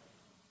follower.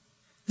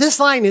 This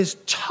line is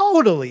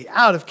totally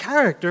out of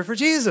character for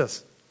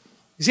Jesus.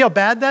 You see how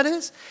bad that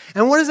is?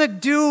 And what does that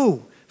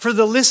do for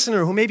the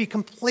listener who may be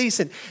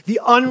complacent, the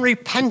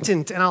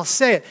unrepentant, and I'll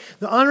say it,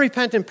 the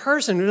unrepentant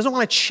person who doesn't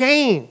want to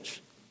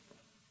change?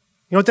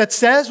 You know what that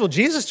says? Well,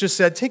 Jesus just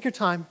said, take your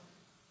time.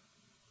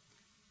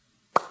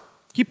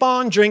 Keep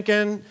on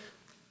drinking,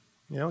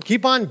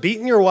 keep on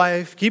beating your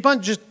wife,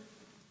 just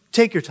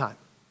take your time.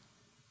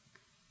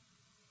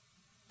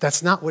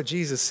 That's not what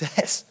Jesus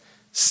says.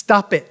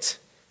 Stop it.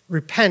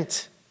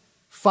 Repent.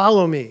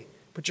 Follow me.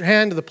 Put your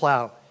hand to the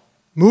plow.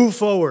 Move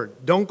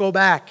forward. Don't go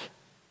back.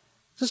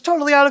 This is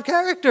totally out of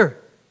character.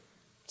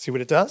 See what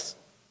it does?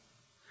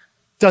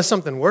 It does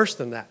something worse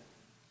than that.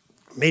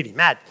 Made him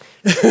mad.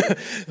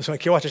 So I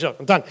can't watch the show.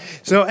 I'm done.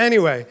 So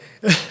anyway,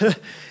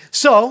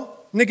 so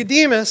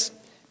Nicodemus,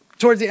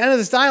 towards the end of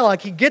this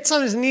dialogue, he gets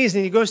on his knees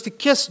and he goes to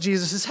kiss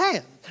Jesus'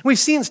 hand. We've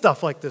seen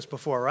stuff like this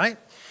before, right?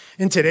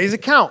 In today's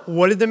account,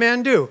 what did the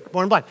man do?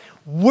 Born blind.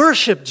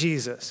 Worship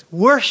Jesus.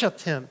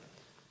 Worshipped him.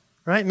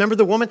 Right? Remember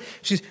the woman?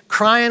 She's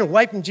crying,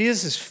 wiping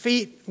Jesus'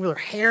 feet with her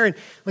hair and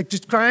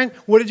just crying.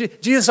 What did you?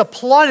 Jesus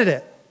applauded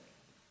it.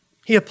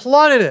 He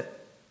applauded it.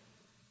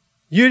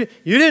 You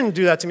didn't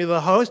do that to me,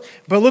 the host,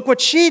 but look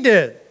what she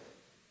did.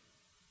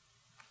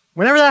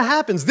 Whenever that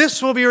happens,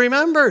 this will be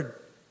remembered.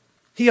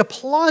 He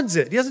applauds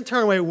it. He doesn't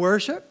turn away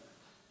worship.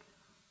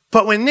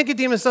 But when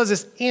Nicodemus does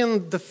this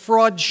in the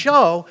fraud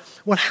show,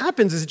 what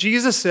happens is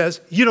Jesus says,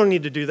 you don't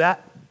need to do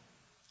that.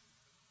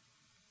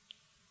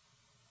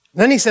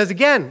 Then he says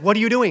again, what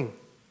are you doing?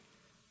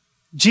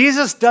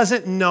 Jesus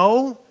doesn't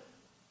know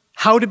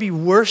how to be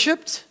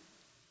worshiped?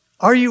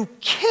 Are you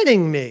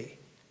kidding me?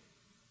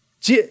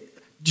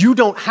 You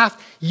don't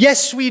have,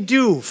 yes we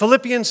do.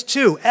 Philippians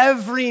 2,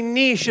 every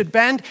knee should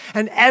bend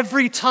and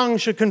every tongue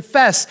should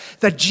confess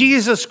that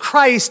Jesus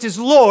Christ is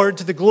Lord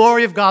to the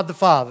glory of God the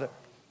Father.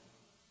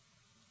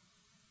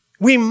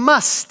 We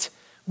must.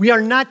 We are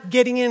not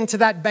getting into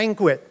that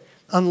banquet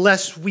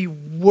unless we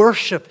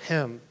worship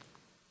him.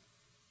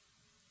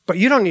 But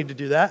you don't need to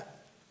do that.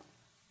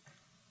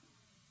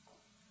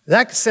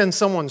 That sends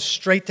someone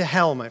straight to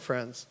hell, my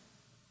friends.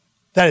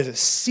 That is a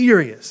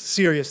serious,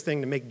 serious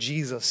thing to make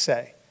Jesus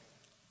say.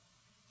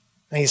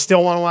 And you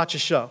still want to watch a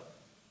show.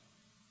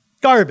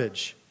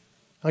 Garbage.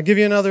 I'll give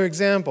you another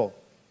example.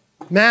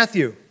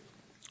 Matthew.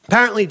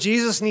 Apparently,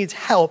 Jesus needs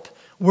help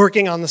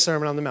working on the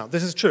Sermon on the Mount.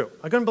 This is true.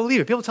 I couldn't believe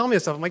it. People tell me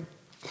this stuff. I'm like,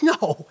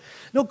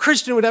 no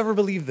Christian would ever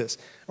believe this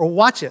or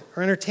watch it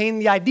or entertain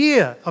the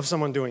idea of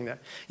someone doing that.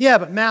 Yeah,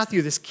 but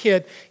Matthew, this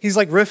kid, he's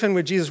like riffing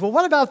with Jesus. Well,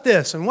 what about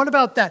this and what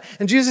about that?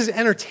 And Jesus is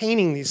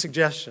entertaining these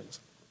suggestions.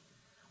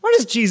 What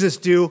does Jesus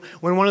do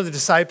when one of the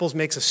disciples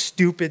makes a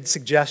stupid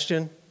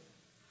suggestion?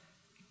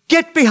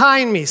 Get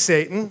behind me,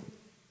 Satan.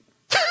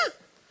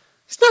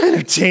 He's not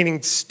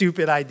entertaining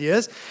stupid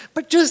ideas,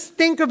 but just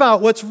think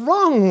about what's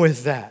wrong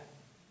with that.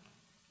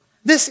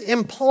 This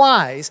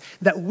implies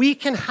that we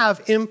can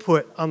have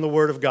input on the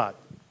Word of God.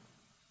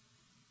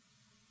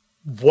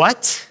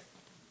 What?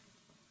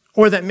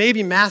 Or that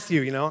maybe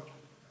Matthew,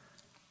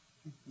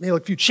 made a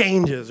few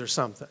changes or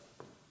something.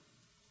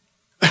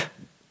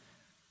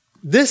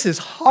 This is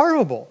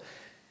horrible.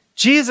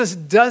 Jesus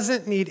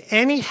doesn't need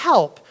any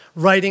help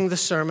writing the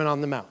Sermon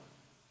on the Mount.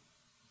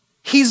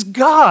 He's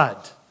God.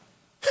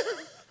 He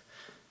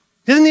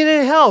doesn't need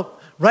any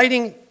help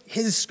writing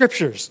his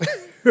scriptures.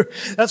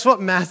 That's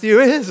what Matthew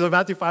is,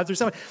 Matthew 5 through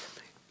 7.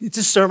 It's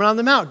a Sermon on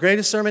the Mount,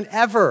 greatest sermon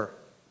ever.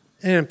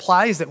 And it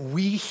implies that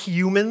we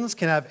humans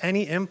can have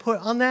any input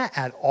on that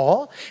at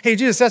all. Hey,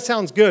 Jesus, that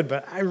sounds good,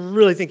 but I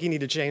really think you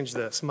need to change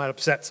this. It might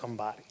upset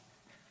somebody.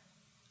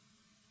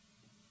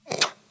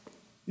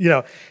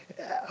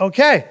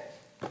 Okay.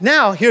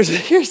 Now, here's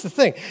the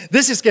thing.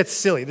 This just gets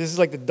silly. This is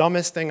like the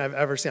dumbest thing I've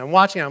ever seen. I'm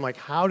watching it. I'm like,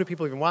 how do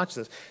people even watch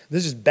this?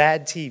 This is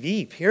bad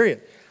TV,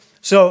 period.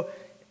 So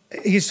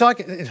he's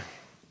talking.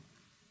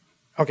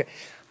 Okay.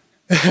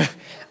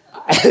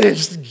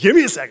 Just give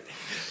me a second.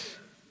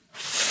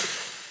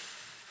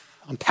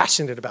 I'm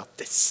passionate about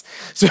this.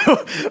 So,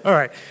 all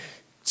right.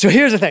 So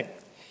here's the thing.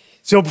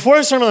 So before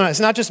the Sermon on the Mount, it's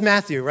not just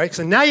Matthew, right?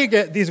 So now you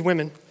get these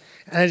women,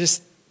 and I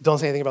just don't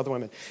say anything about the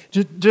women.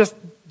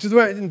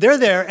 They're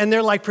there, and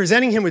they're like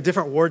presenting him with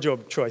different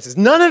wardrobe choices.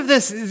 None of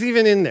this is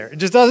even in there. It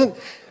just doesn't,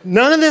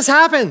 none of this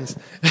happens.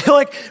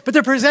 But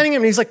they're presenting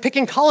him, and he's like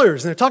picking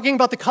colors, and they're talking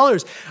about the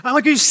colors. I'm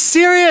like, are you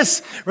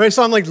serious? Right?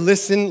 So I'm like,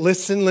 listen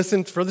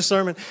for the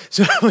sermon.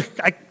 So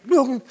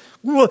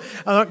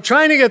I'm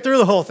trying to get through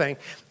the whole thing.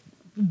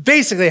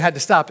 Basically, I had to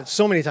stop it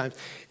so many times.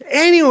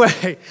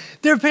 Anyway,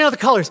 they're picking out the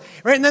colors,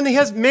 right? And then he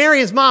has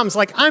Mary, his mom's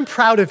like, I'm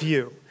proud of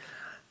you.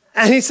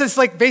 And he says,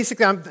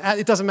 basically,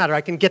 it doesn't matter. I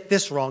can get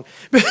this wrong.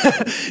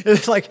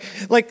 It's like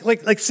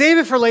save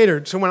it for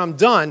later, so when I'm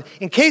done,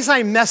 in case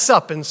I mess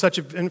up in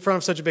front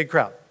of such a big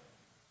crowd.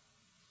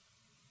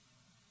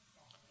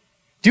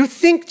 Do you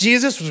think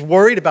Jesus was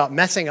worried about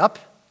messing up?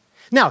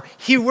 Now,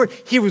 he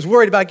was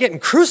worried about getting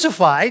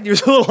crucified. He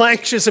was a little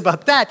anxious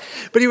about that,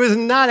 but he was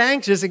not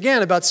anxious,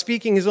 again, about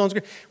speaking his own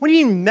script. What do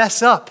you mean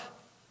mess up?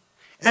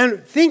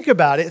 And think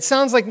about it. It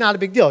sounds like not a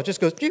big deal. It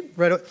just goes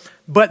right away.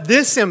 But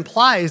this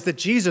implies that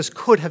Jesus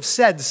could have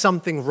said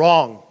something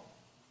wrong.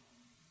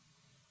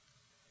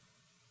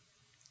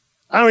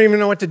 I don't even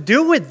know what to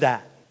do with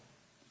that.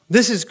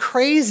 This is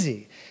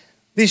crazy.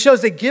 These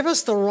shows, they give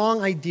us the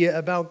wrong idea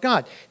about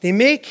God. They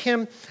make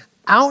him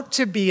out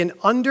to be an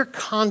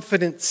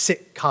underconfident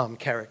sitcom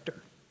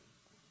character.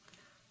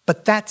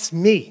 But that's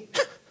me.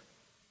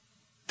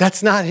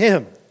 That's not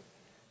him.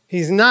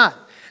 He's not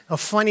a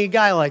funny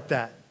guy like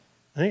that.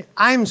 Right?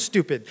 I'm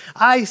stupid.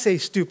 I say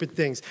stupid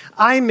things.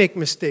 I make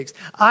mistakes.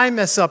 I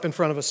mess up in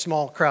front of a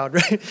small crowd,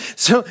 right?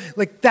 So,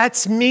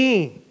 that's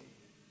me.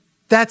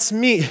 That's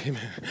me.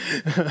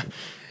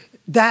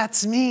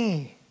 That's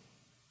me.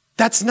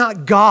 That's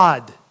not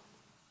God.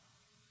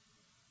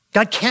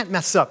 God can't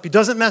mess up. He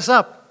doesn't mess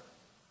up.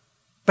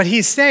 But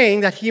he's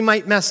saying that he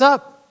might mess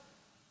up.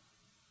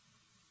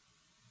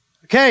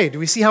 Okay, do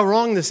we see how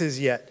wrong this is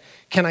yet?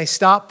 Can I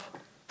stop?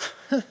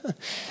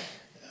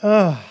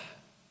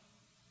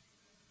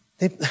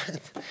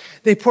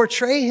 They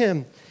portray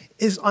him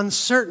as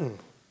uncertain.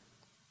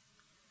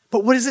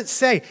 But what does it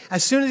say?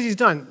 As soon as he's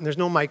done, there's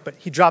no mic, but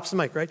he drops the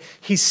mic, right?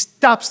 He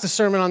stops the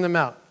Sermon on the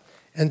Mount.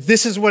 And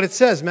this is what it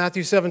says,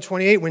 Matthew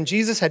 7:28. When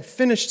Jesus had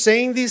finished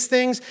saying these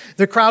things,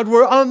 the crowd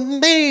were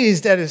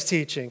amazed at his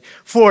teaching.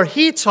 For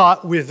he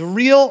taught with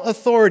real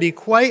authority,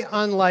 quite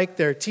unlike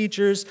their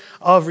teachers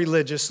of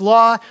religious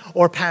law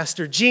or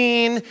Pastor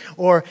Gene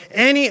or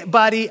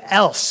anybody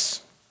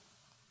else.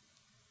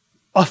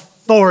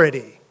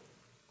 Authority.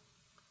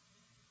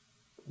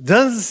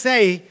 Doesn't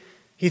say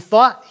he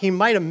thought he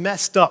might have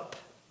messed up.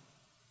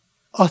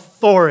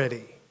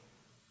 Authority.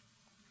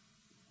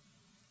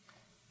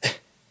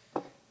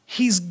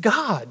 He's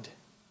God.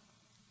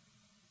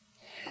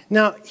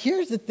 Now,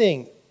 here's the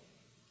thing.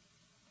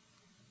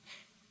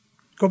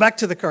 Go back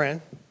to the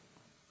Quran.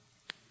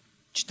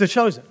 The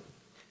Chosen.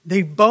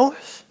 They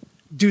both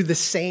do the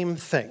same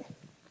thing.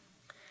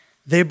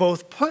 They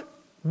both put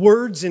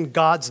words in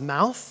God's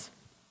mouth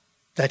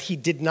that he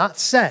did not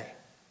say.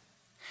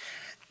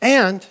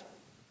 And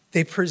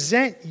they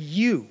present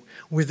you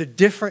with a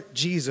different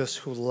Jesus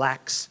who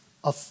lacks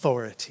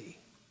authority.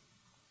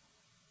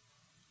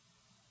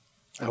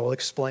 I will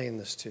explain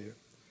this to you.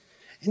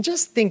 And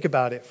just think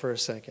about it for a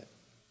second.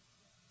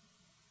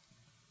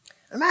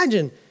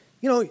 Imagine,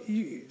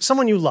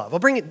 someone you love. I'll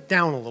bring it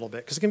down a little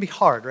bit because it can be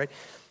hard, right?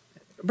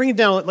 Bring it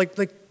down like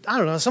I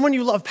don't know, someone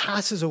you love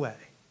passes away.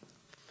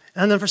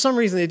 And then for some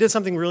reason they did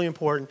something really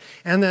important,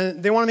 and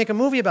then they want to make a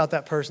movie about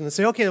that person and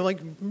say, okay,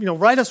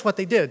 write us what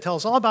they did. Tell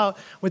us all about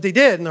what they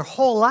did in their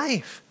whole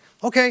life.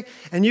 Okay?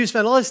 And you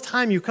spend all this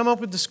time, you come up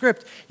with the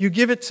script, you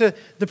give it to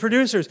the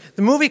producers.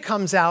 The movie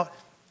comes out,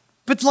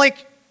 but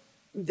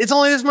it's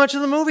only this much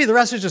of the movie. The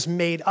rest is just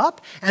made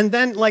up. And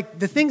then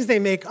the things they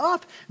make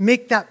up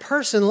make that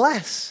person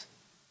less.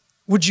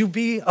 Would you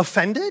be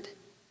offended?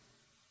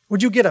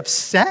 Would you get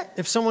upset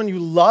if someone you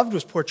loved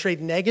was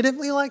portrayed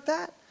negatively like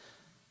that?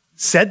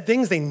 Said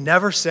things they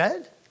never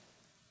said?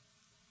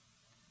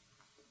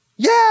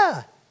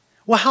 Yeah.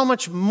 Well, how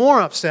much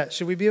more upset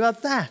should we be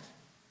about that?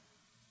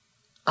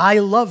 I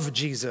love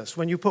Jesus.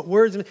 When you put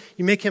words in,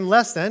 you make him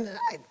less than,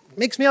 it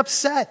makes me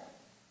upset.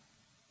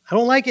 I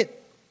don't like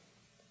it.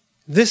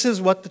 This is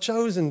what The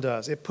Chosen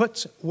does. It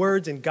puts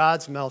words in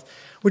God's mouth,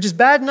 which is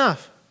bad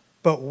enough,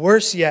 but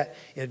worse yet,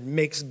 it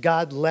makes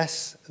God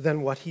less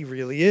than what he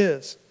really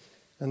is.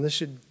 And this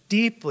should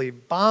deeply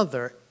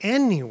bother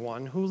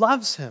anyone who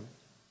loves him.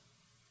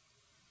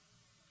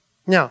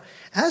 Now,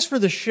 as for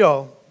the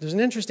show, there's an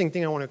interesting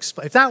thing I want to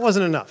explain. If that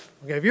wasn't enough,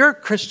 okay, if you're a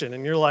Christian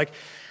and you're like,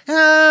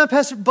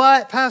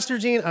 Pastor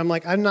Gene, I'm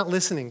not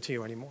listening to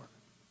you anymore.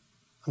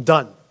 I'm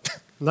done.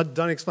 I'm not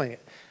done explaining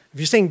it. If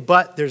you're saying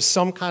but, there's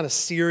some kind of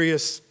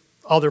serious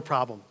other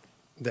problem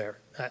there.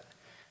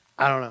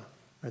 I don't know.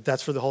 Right?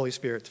 That's for the Holy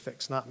Spirit to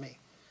fix, not me.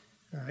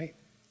 All right?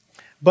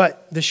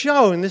 But the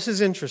show, and this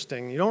is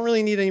interesting, you don't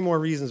really need any more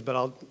reasons, but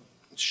I'll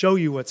show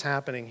you what's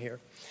happening here.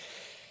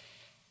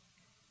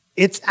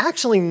 It's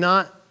actually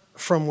not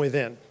from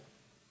within,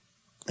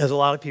 as a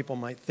lot of people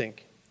might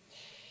think.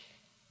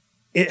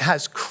 It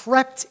has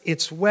crept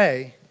its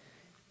way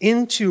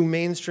into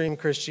mainstream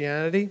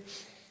Christianity.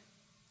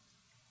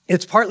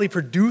 It's partly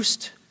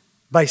produced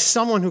by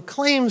someone who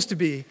claims to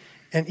be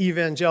an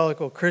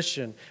evangelical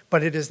Christian,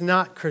 but it is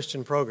not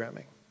Christian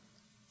programming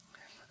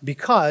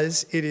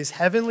because it is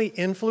heavily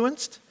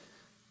influenced,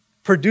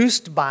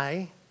 produced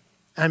by,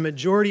 and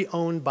majority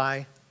owned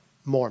by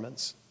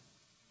Mormons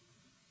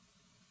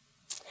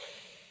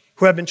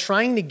who have been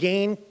trying to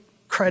gain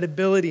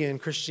credibility in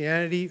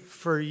Christianity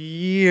for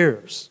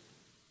years.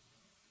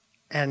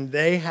 And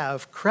they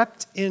have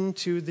crept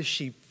into the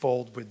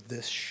sheepfold with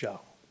this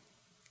show.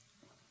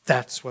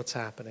 That's what's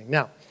happening.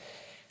 Now,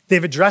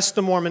 they've addressed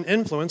the Mormon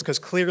influence because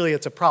clearly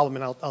it's a problem,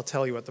 and I'll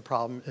tell you what the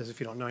problem is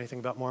if you don't know anything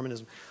about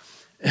Mormonism.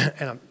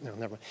 No,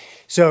 never mind.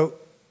 So,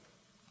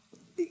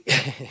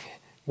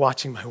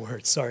 watching my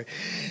words, sorry.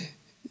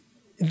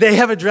 They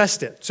have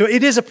addressed it. So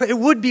it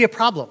would be a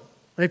problem,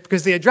 right?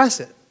 Because they address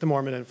it, the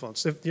Mormon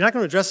influence. If you're not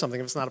going to address something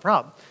if it's not a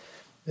problem.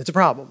 It's a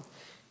problem.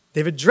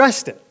 They've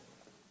addressed it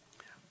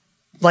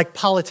like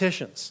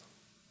politicians.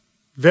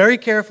 Very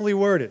carefully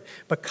worded.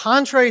 But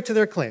contrary to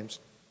their claims,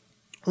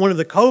 one of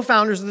the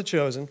co-founders of The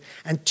Chosen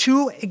and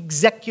two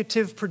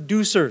executive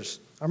producers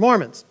are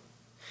Mormons.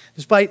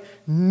 Despite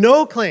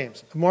no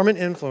claims of Mormon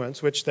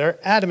influence, which they're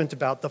adamant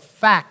about, the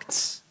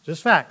facts,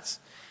 just facts,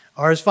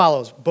 are as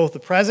follows. Both the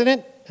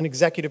president and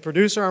executive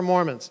producer are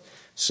Mormons.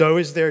 So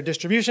is their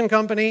distribution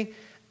company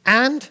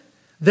and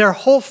their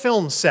whole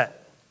film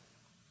set.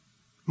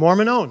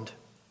 Mormon-owned.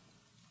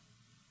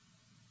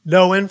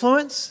 No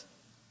influence?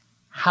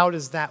 How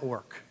does that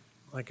work?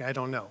 I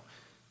don't know.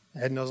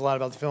 Ed knows a lot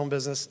about the film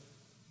business.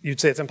 You'd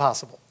say it's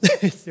impossible.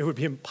 It would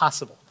be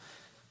impossible.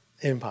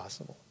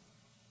 Impossible.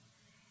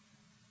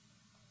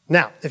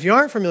 Now, if you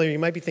aren't familiar, you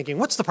might be thinking,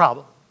 what's the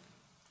problem?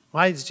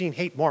 Why does Gene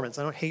hate Mormons?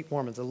 I don't hate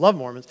Mormons. I love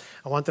Mormons.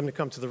 I want them to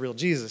come to the real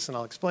Jesus, and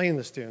I'll explain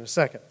this to you in a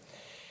second.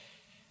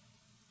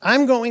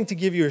 I'm going to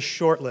give you a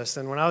short list,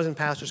 and when I was in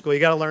pastor school,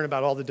 you got to learn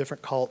about all the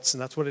different cults,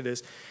 and that's what it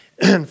is,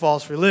 and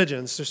false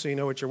religions, just so you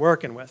know what you're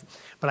working with.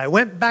 But I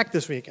went back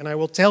this week, and I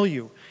will tell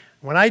you,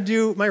 when I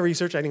do my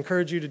research, I'd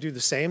encourage you to do the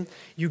same.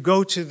 You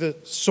go to the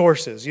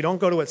sources. You don't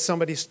go to what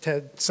somebody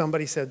said. You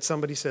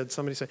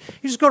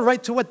just go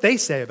right to what they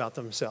say about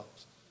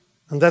themselves.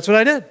 And that's what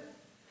I did.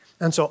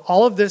 And so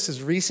all of this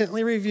is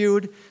recently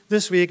reviewed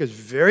this week. It's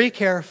very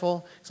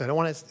careful, because I don't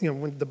want to,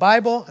 when the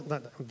Bible,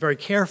 I'm very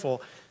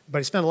careful, but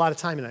I spend a lot of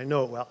time and I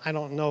know it well. I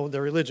don't know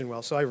their religion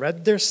well, so I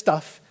read their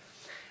stuff.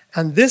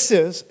 And this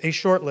is a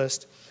short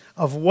list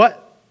of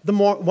what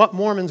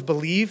Mormons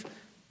believe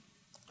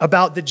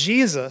about the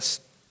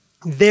Jesus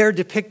they're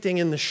depicting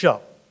in the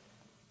show.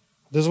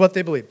 This is what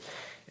they believe.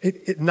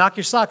 It knock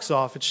your socks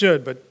off, it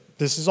should, but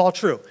this is all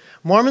true.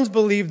 Mormons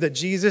believe that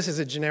Jesus is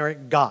a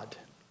generic God,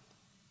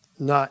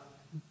 not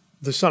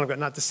the Son of God,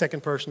 not the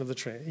second person of the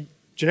Trinity.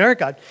 Generic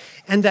God,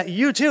 and that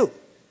you too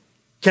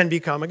can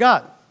become a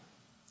God.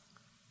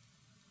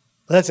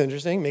 That's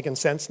interesting, making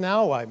sense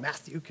now, why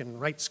Matthew can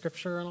write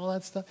scripture and all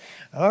that stuff.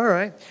 All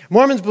right.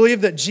 Mormons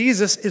believe that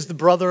Jesus is the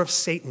brother of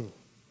Satan.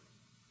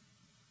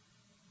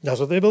 That's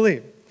what they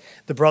believe.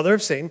 The brother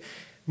of Satan.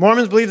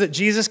 Mormons believe that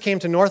Jesus came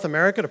to North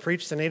America to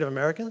preach to Native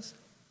Americans.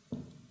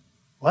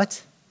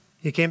 What?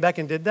 He came back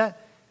and did that?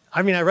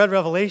 I mean, I read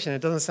Revelation.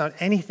 It doesn't sound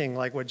anything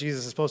like what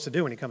Jesus is supposed to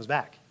do when he comes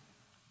back.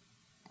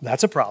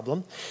 That's a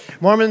problem.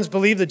 Mormons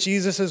believe that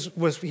Jesus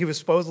was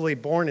supposedly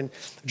born in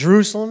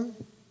Jerusalem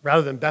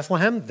rather than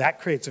Bethlehem.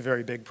 That creates a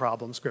very big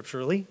problem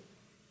scripturally.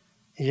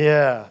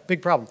 Yeah,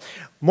 big problem.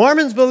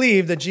 Mormons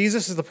believe that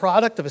Jesus is the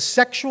product of a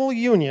sexual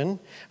union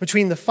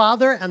between the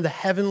Father and the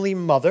Heavenly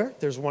Mother.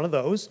 There's one of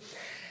those.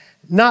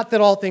 Not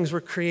that all things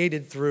were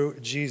created through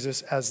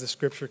Jesus, as the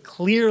scripture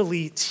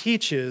clearly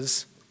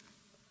teaches.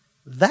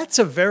 That's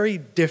a very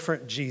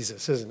different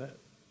Jesus, isn't it?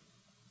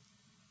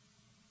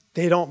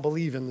 They don't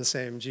believe in the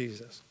same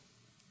Jesus.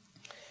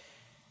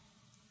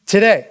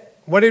 Today,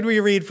 what did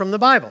we read from the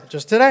Bible?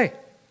 Just today.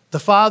 The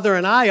Father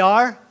and I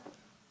are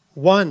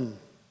one.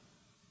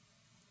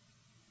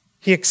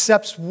 He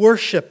accepts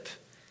worship.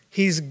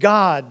 He's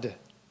God.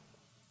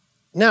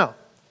 Now,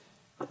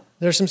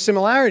 there's some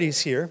similarities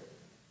here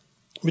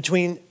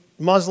between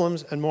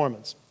Muslims and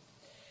Mormons.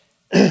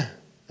 And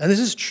this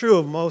is true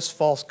of most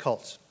false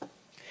cults. A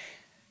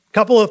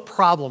couple of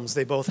problems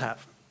they both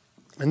have.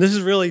 And this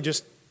is really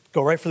just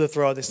go right for the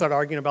throat. They start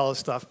arguing about all this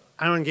stuff.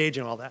 I don't engage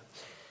in all that.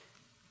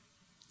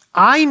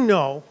 I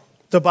know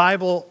the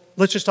Bible,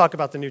 let's just talk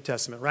about the New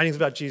Testament. Writings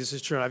about Jesus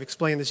is true, and I've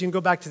explained this. You can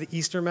go back to the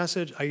Easter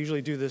message. I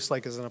usually do this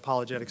like as an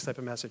apologetics type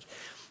of message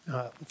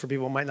for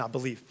people who might not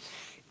believe.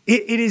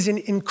 It is an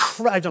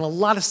incredible, I've done a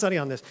lot of study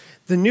on this.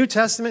 The New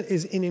Testament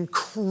is an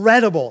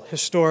incredible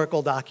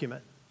historical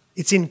document.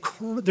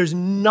 There's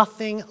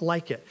nothing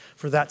like it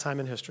for that time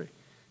in history.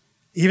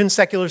 Even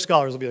secular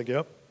scholars will be like,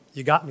 yep,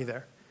 you got me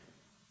there.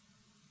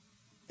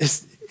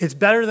 It's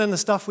better than the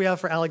stuff we have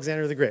for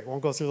Alexander the Great.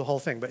 Won't go through the whole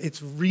thing, but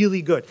it's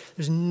really good.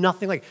 There's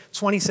nothing like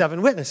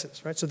 27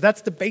 witnesses, right? So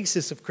that's the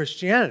basis of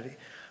Christianity.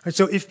 Right?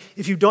 So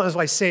if you don't, that's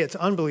why I say it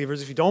to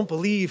unbelievers, if you don't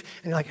believe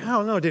and you're like, I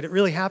don't know, did it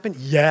really happen?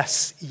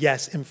 Yes,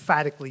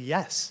 emphatically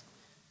yes.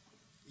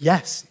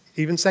 Yes.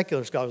 Even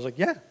secular scholars are like,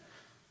 yeah.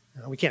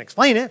 We can't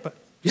explain it, but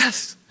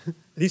yes.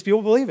 These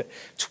people believe it.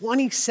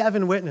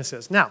 27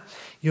 witnesses. Now,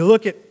 you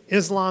look at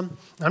Islam.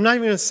 I'm not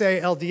even going to say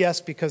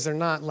LDS because they're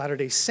not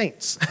Latter-day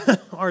Saints,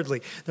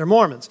 hardly. They're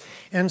Mormons.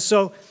 And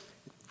so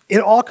it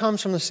all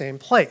comes from the same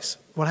place.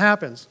 What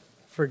happens,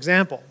 for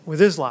example,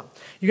 with Islam,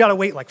 you got to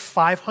wait like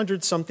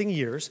 500-something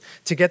years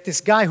to get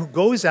this guy who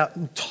goes out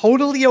and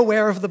totally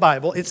aware of the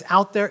Bible. It's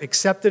out there,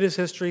 accepted as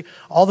history.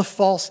 All the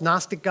false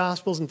Gnostic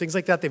Gospels and things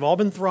like that, they've all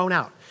been thrown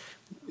out.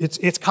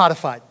 It's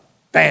codified.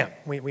 Bam,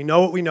 we know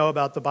what we know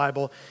about the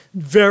Bible.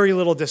 Very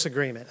little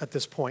disagreement at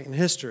this point in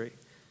history.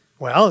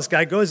 Well, this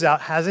guy goes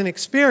out, has an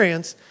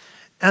experience,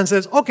 and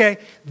says, okay,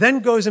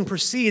 then goes and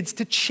proceeds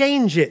to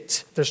change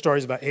it. There's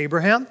stories about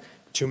Abraham,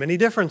 too many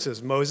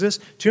differences. Moses,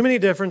 too many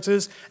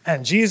differences.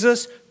 And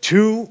Jesus,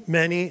 too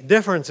many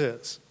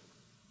differences.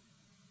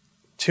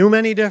 Too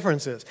many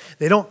differences.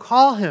 They don't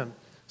call him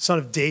son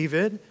of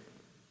David. They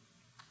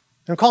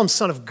don't call him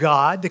son of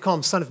God. They call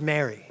him son of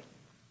Mary.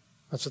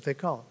 That's what they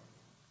call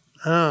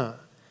him.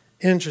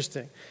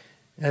 Interesting.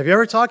 Have you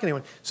ever talked to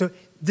anyone? So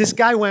this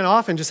guy went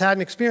off and just had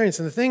an experience.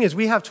 And the thing is,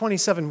 we have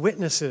 27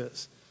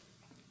 witnesses.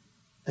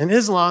 In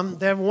Islam,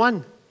 they have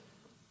one.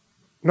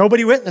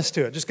 Nobody witnessed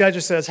to it. This guy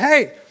just says,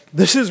 hey,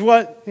 this is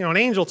what an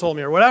angel told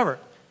me or whatever.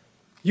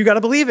 You got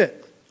to believe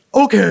it.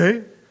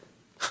 Okay.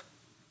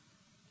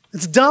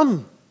 It's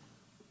dumb.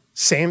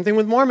 Same thing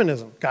with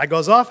Mormonism. Guy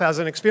goes off, has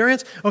an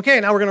experience.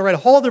 Okay, now we're going to write a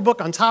whole other book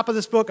on top of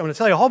this book. I'm going to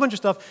tell you a whole bunch of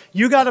stuff.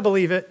 You got to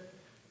believe it.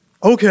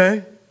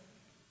 Okay.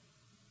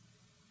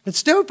 It's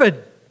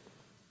stupid.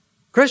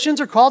 Christians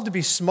are called to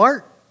be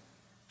smart.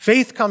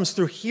 Faith comes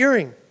through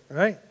hearing,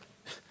 right?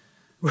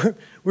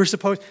 We're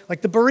supposed,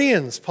 like the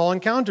Bereans, Paul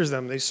encounters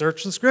them. They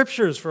search the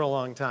scriptures for a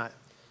long time.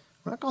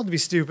 We're not called to be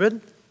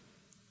stupid.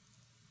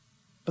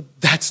 But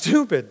that's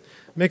stupid.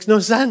 It makes no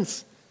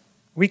sense.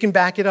 We can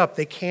back it up.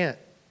 They can't.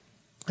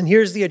 And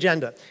here's the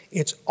agenda.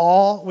 It's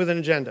all with an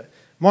agenda.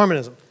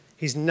 Mormonism.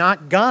 He's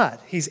not God.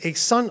 He's a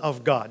son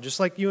of God, just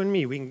like you and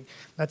me.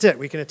 That's it.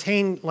 We can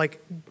attain like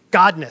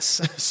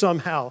godness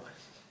somehow.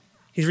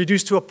 He's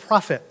reduced to a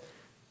prophet.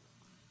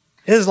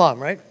 Islam,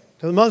 right?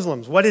 To the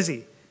Muslims, what is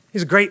he?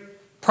 He's a great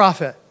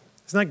prophet.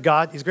 He's not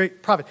God. He's a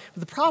great prophet.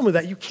 But the problem with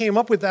that, you came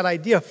up with that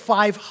idea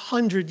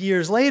 500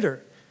 years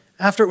later,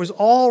 after it was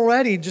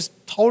already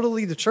just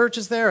totally, the church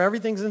is there,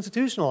 everything's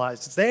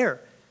institutionalized. It's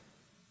there.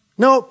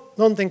 Nope,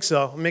 don't think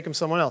so. I'll make him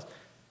someone else.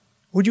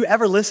 Would you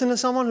ever listen to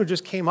someone who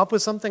just came up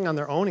with something on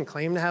their own and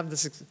claimed to have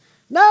this?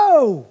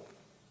 No,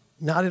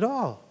 not at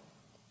all.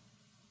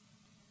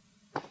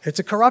 It's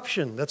a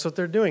corruption. That's what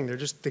they're doing.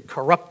 They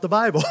corrupt the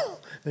Bible.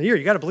 Here,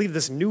 you got to believe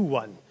this new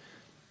one.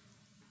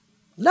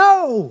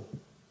 No,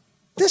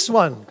 this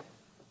one.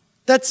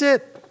 That's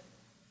it.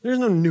 There's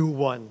no new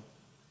one.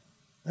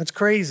 That's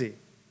crazy.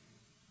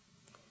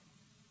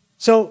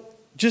 So,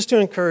 just to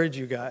encourage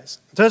you guys,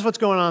 that's what's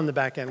going on in the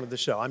back end with the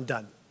show. I'm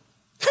done.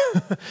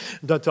 I'm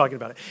done talking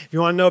about it. If you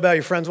want to know about it,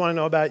 your friends want to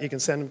know about it, you can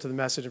send them to the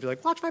message and be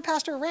like, watch my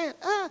pastor rant.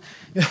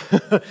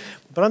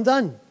 But I'm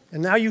done.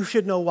 And now you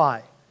should know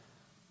why.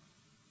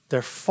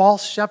 They're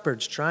false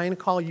shepherds trying to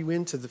call you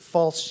into the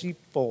false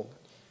sheepfold.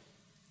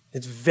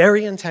 It's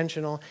very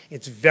intentional.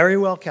 It's very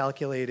well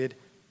calculated,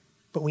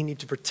 but we need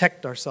to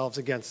protect ourselves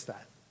against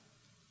that.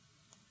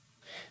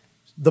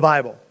 The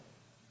Bible.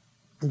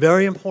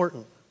 Very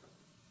important.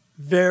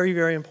 Very,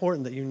 very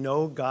important that you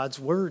know God's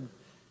word.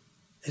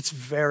 It's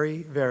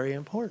very, very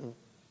important.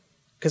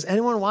 Because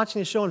anyone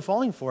watching the show and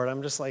falling for it,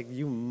 I'm just like,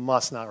 you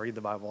must not read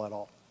the Bible at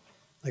all.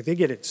 Like, they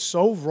get it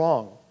so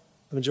wrong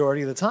the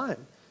majority of the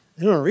time.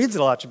 Anyone who reads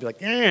it a lot should be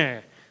like, eh.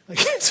 Like,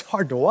 it's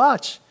hard to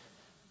watch,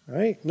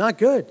 right? Not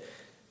good.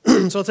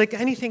 So it's like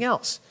anything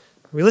else.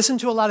 We listen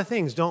to a lot of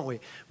things, don't we?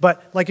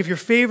 But like if your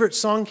favorite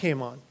song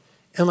came on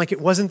and like it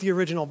wasn't the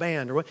original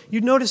band or what,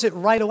 you'd notice it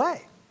right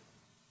away.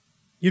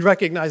 You'd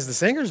recognize the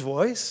singer's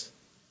voice.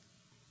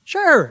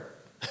 Sure.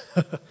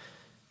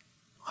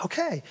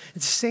 Okay.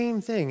 It's the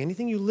same thing.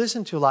 Anything you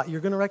listen to a lot,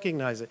 you're going to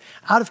recognize it.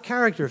 Out of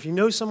character, if you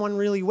know someone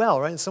really well,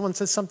 right, and someone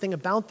says something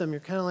about them, you're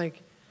kind of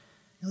like,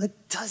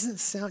 that doesn't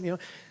sound,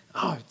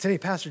 oh, today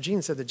Pastor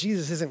Gene said that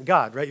Jesus isn't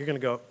God, right? You're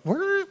going to go,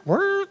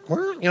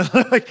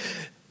 like,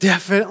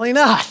 definitely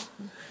not.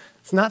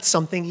 It's not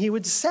something he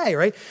would say,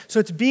 right? So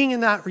it's being in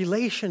that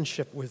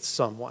relationship with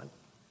someone.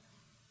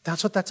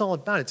 That's what that's all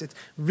about. It's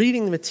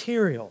reading the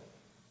material.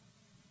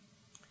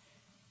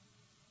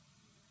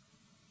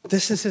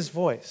 This is his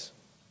voice.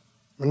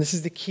 And this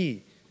is the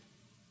key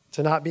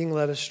to not being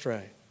led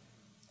astray.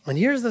 And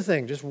here's the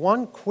thing, just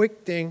one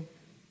quick thing.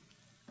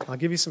 I'll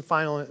give you some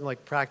final,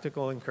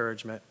 practical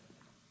encouragement.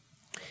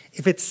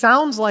 If it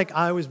sounds like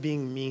I was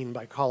being mean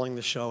by calling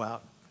the show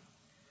out,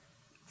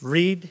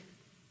 read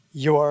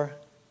your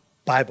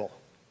Bible.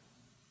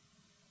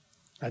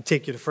 I'd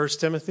take you to 1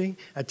 Timothy.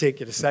 I'd take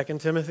you to 2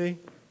 Timothy.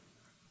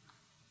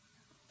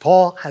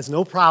 Paul has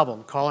no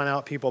problem calling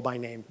out people by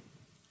name.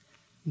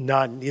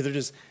 None. Neither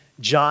does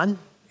John.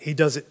 He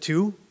does it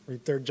too.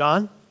 Read 3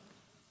 John.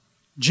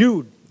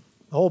 Jude.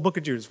 The whole book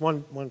of Jude. It's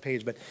one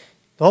page, but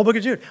the whole book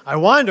of Jude. I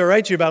wanted to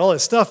write to you about all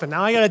this stuff, but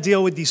now I got to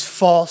deal with these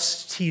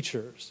false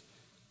teachers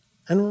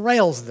and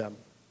rails them.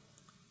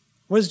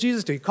 What does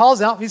Jesus do? He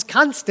calls out, he's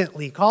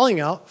constantly calling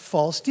out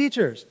false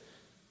teachers.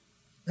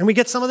 And we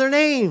get some of their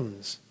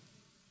names.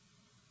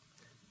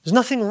 There's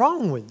nothing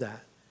wrong with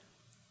that.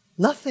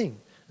 Nothing.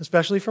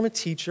 Especially from a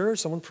teacher or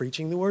someone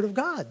preaching the Word of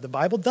God. The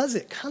Bible does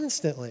it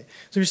constantly.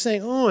 So you're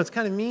saying, oh, it's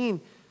kind of mean.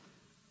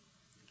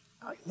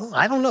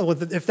 I don't know.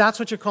 If that's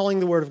what you're calling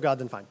the Word of God,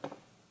 then fine.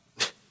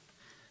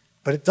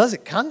 But it does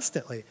it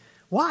constantly.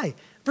 Why?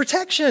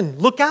 Protection.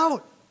 Look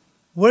out.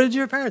 What did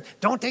your parents?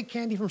 Don't take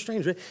candy from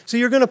strangers. Right? So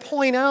you're going to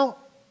point out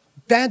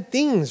bad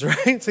things,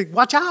 right? It's like,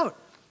 watch out.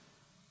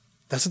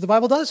 That's what the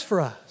Bible does for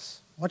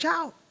us. Watch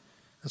out.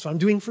 That's what I'm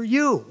doing for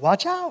you.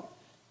 Watch out.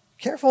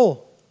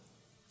 Careful.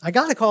 I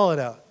got to call it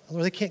out.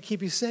 Otherwise, I can't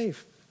keep you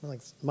safe.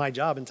 It's my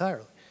job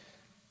entirely.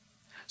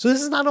 So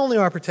this is not only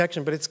our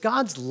protection, but it's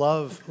God's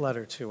love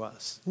letter to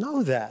us.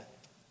 Know that.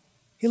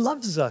 He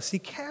loves us. He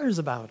cares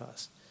about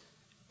us.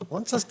 He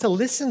wants us to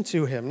listen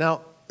to him.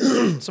 Now,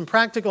 some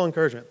practical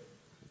encouragement.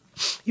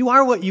 You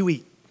are what you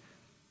eat.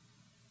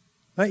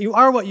 Right? You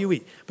are what you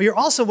eat. But you're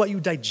also what you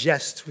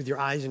digest with your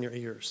eyes and your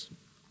ears. You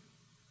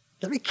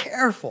got to be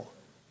careful.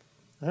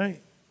 All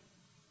right?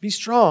 Be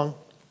strong.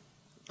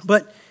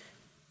 But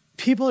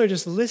people are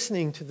just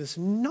listening to this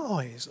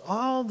noise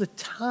all the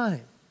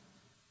time.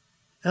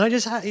 And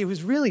it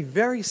was really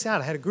very sad.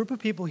 I had a group of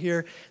people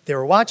here. They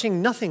were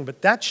watching nothing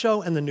but that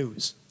show and the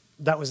news.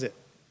 That was it.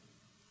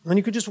 And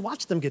you could just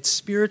watch them get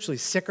spiritually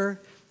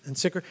sicker and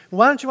sicker.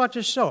 Why don't you watch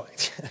this show?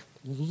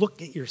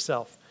 Look at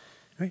yourself.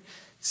 Right?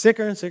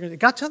 Sicker and sicker. It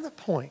got to the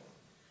point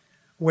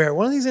where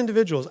one of these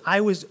individuals,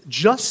 I was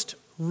just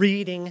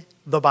reading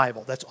the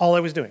Bible. That's all I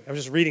was doing. I was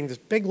just reading this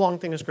big, long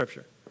thing of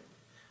Scripture.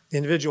 The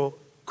individual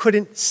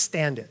couldn't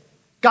stand it.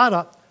 Got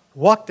up,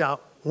 walked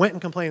out, went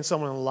and complained to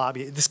someone in the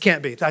lobby. This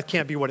can't be. That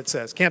can't be what it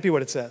says. Can't be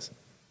what it says.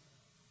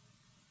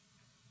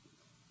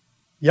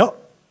 Yep.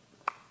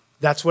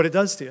 That's what it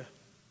does to you.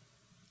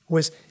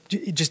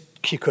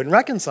 He couldn't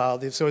reconcile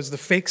this. So as the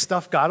fake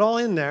stuff got all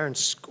in there and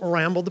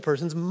scrambled the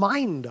person's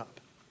mind up.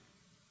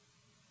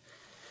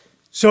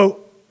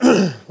 So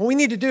what we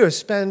need to do is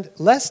spend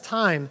less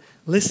time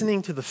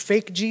listening to the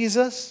fake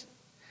Jesus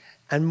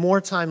and more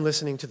time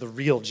listening to the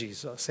real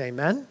Jesus.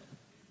 Amen?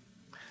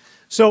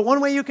 So one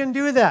way you can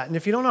do that, and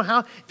if you don't know how,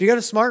 if you got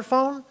a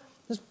smartphone,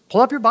 just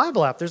pull up your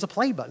Bible app. There's a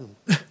play button.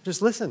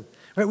 Just listen.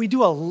 Right? We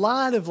do a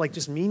lot of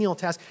just menial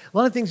tasks, a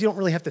lot of things you don't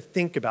really have to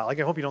think about.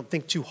 I hope you don't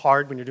think too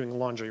hard when you're doing the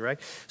laundry, right?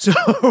 So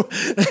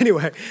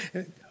anyway,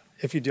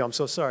 if you do, I'm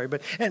so sorry,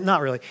 but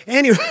not really.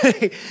 Anyway,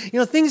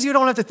 things you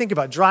don't have to think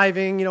about.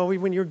 Driving,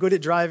 when you're good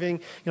at driving,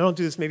 don't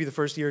do this maybe the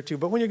first year or two,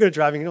 but when you're good at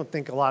driving, you don't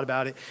think a lot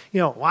about it.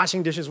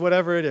 Washing dishes,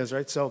 whatever it is,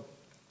 right? So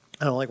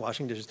I don't like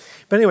washing dishes.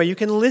 But anyway, you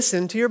can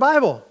listen to your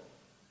Bible.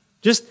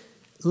 Just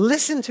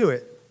listen to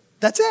it.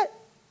 That's it.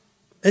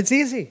 It's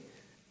easy.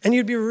 And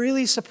you'd be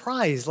really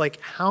surprised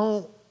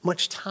how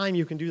much time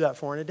you can do that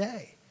for in a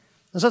day.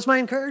 And so that's my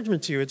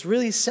encouragement to you. It's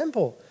really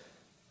simple.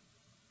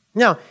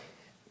 Now,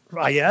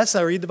 yes,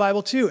 I read the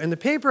Bible too. And the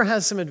paper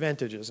has some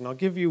advantages, and I'll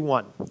give you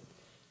one.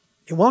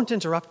 It won't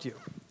interrupt you.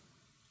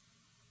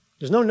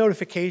 There's no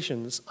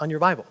notifications on your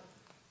Bible.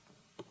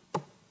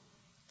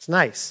 It's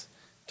nice.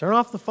 Turn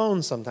off the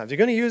phone sometimes. You're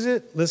going to use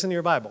it, listen to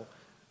your Bible.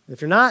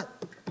 If you're not,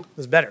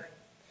 it's better.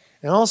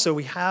 And also,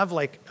 we have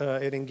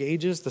it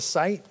engages the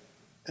sight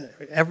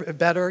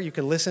better. You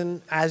can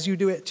listen as you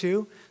do it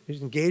too. You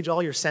can engage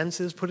all your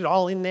senses, put it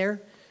all in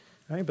there.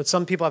 Right? But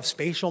some people have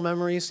spatial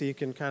memory, so you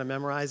can kind of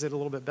memorize it a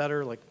little bit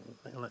better. Like,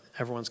 not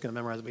everyone's going to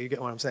memorize it, but you get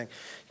what I'm saying.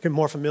 You get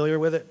more familiar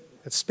with it.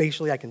 It's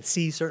spatially, I can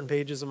see certain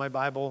pages of my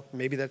Bible.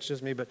 Maybe that's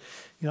just me, but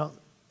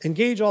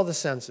engage all the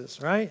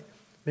senses, right?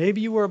 Maybe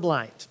you were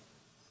blind.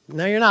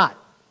 Now you're not.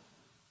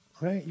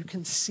 Right? You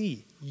can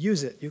see,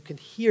 use it. You can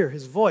hear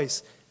his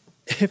voice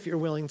if you're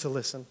willing to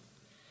listen.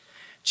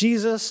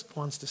 Jesus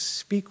wants to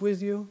speak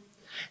with you.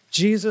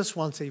 Jesus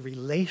wants a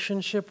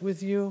relationship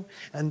with you.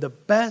 And the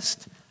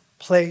best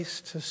place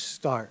to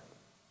start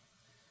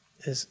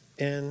is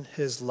in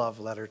his love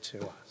letter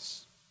to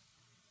us.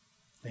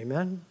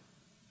 Amen?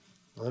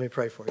 Well, let me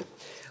pray for you.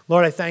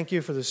 Lord, I thank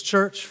you for this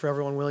church, for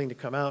everyone willing to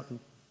come out and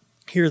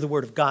hear the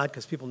word of God,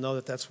 because people know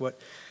that that's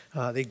what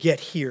they get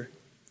here.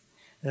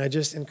 And I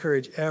just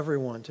encourage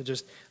everyone to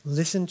just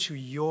listen to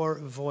your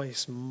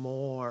voice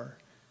more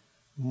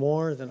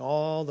than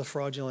all the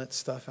fraudulent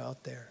stuff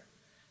out there,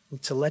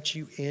 to let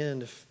you in.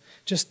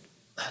 Lord,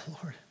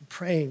 I'm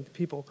praying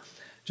people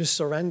just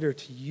surrender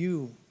to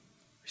you,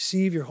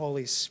 receive your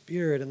Holy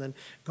Spirit, and then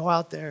go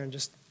out there and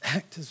just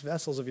act as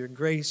vessels of your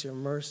grace, your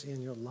mercy,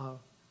 and your love.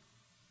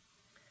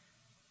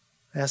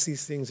 I ask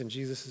these things in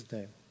Jesus'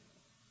 name.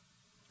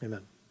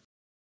 Amen.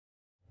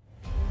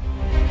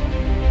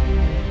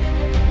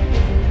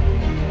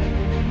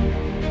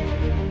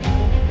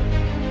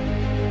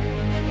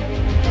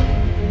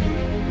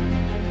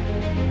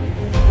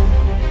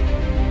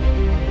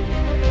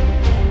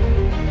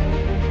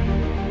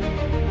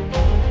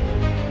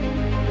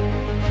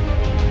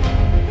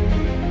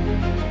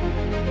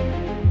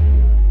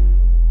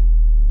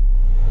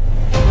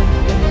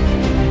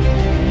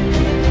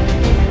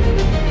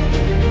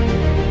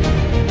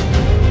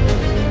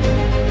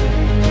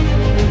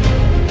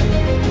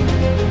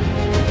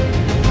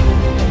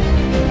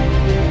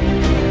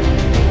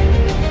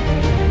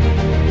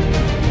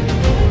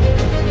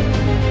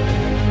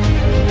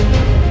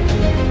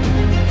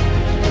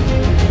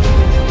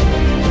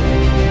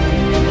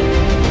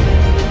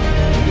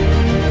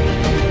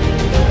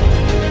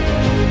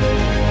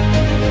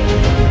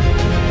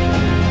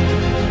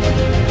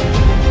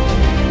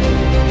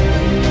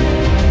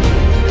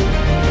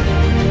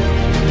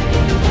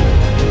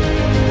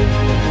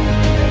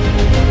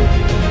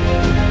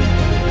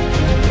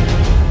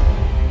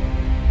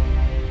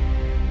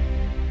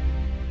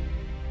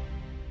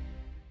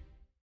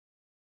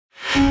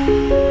 Thank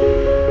you.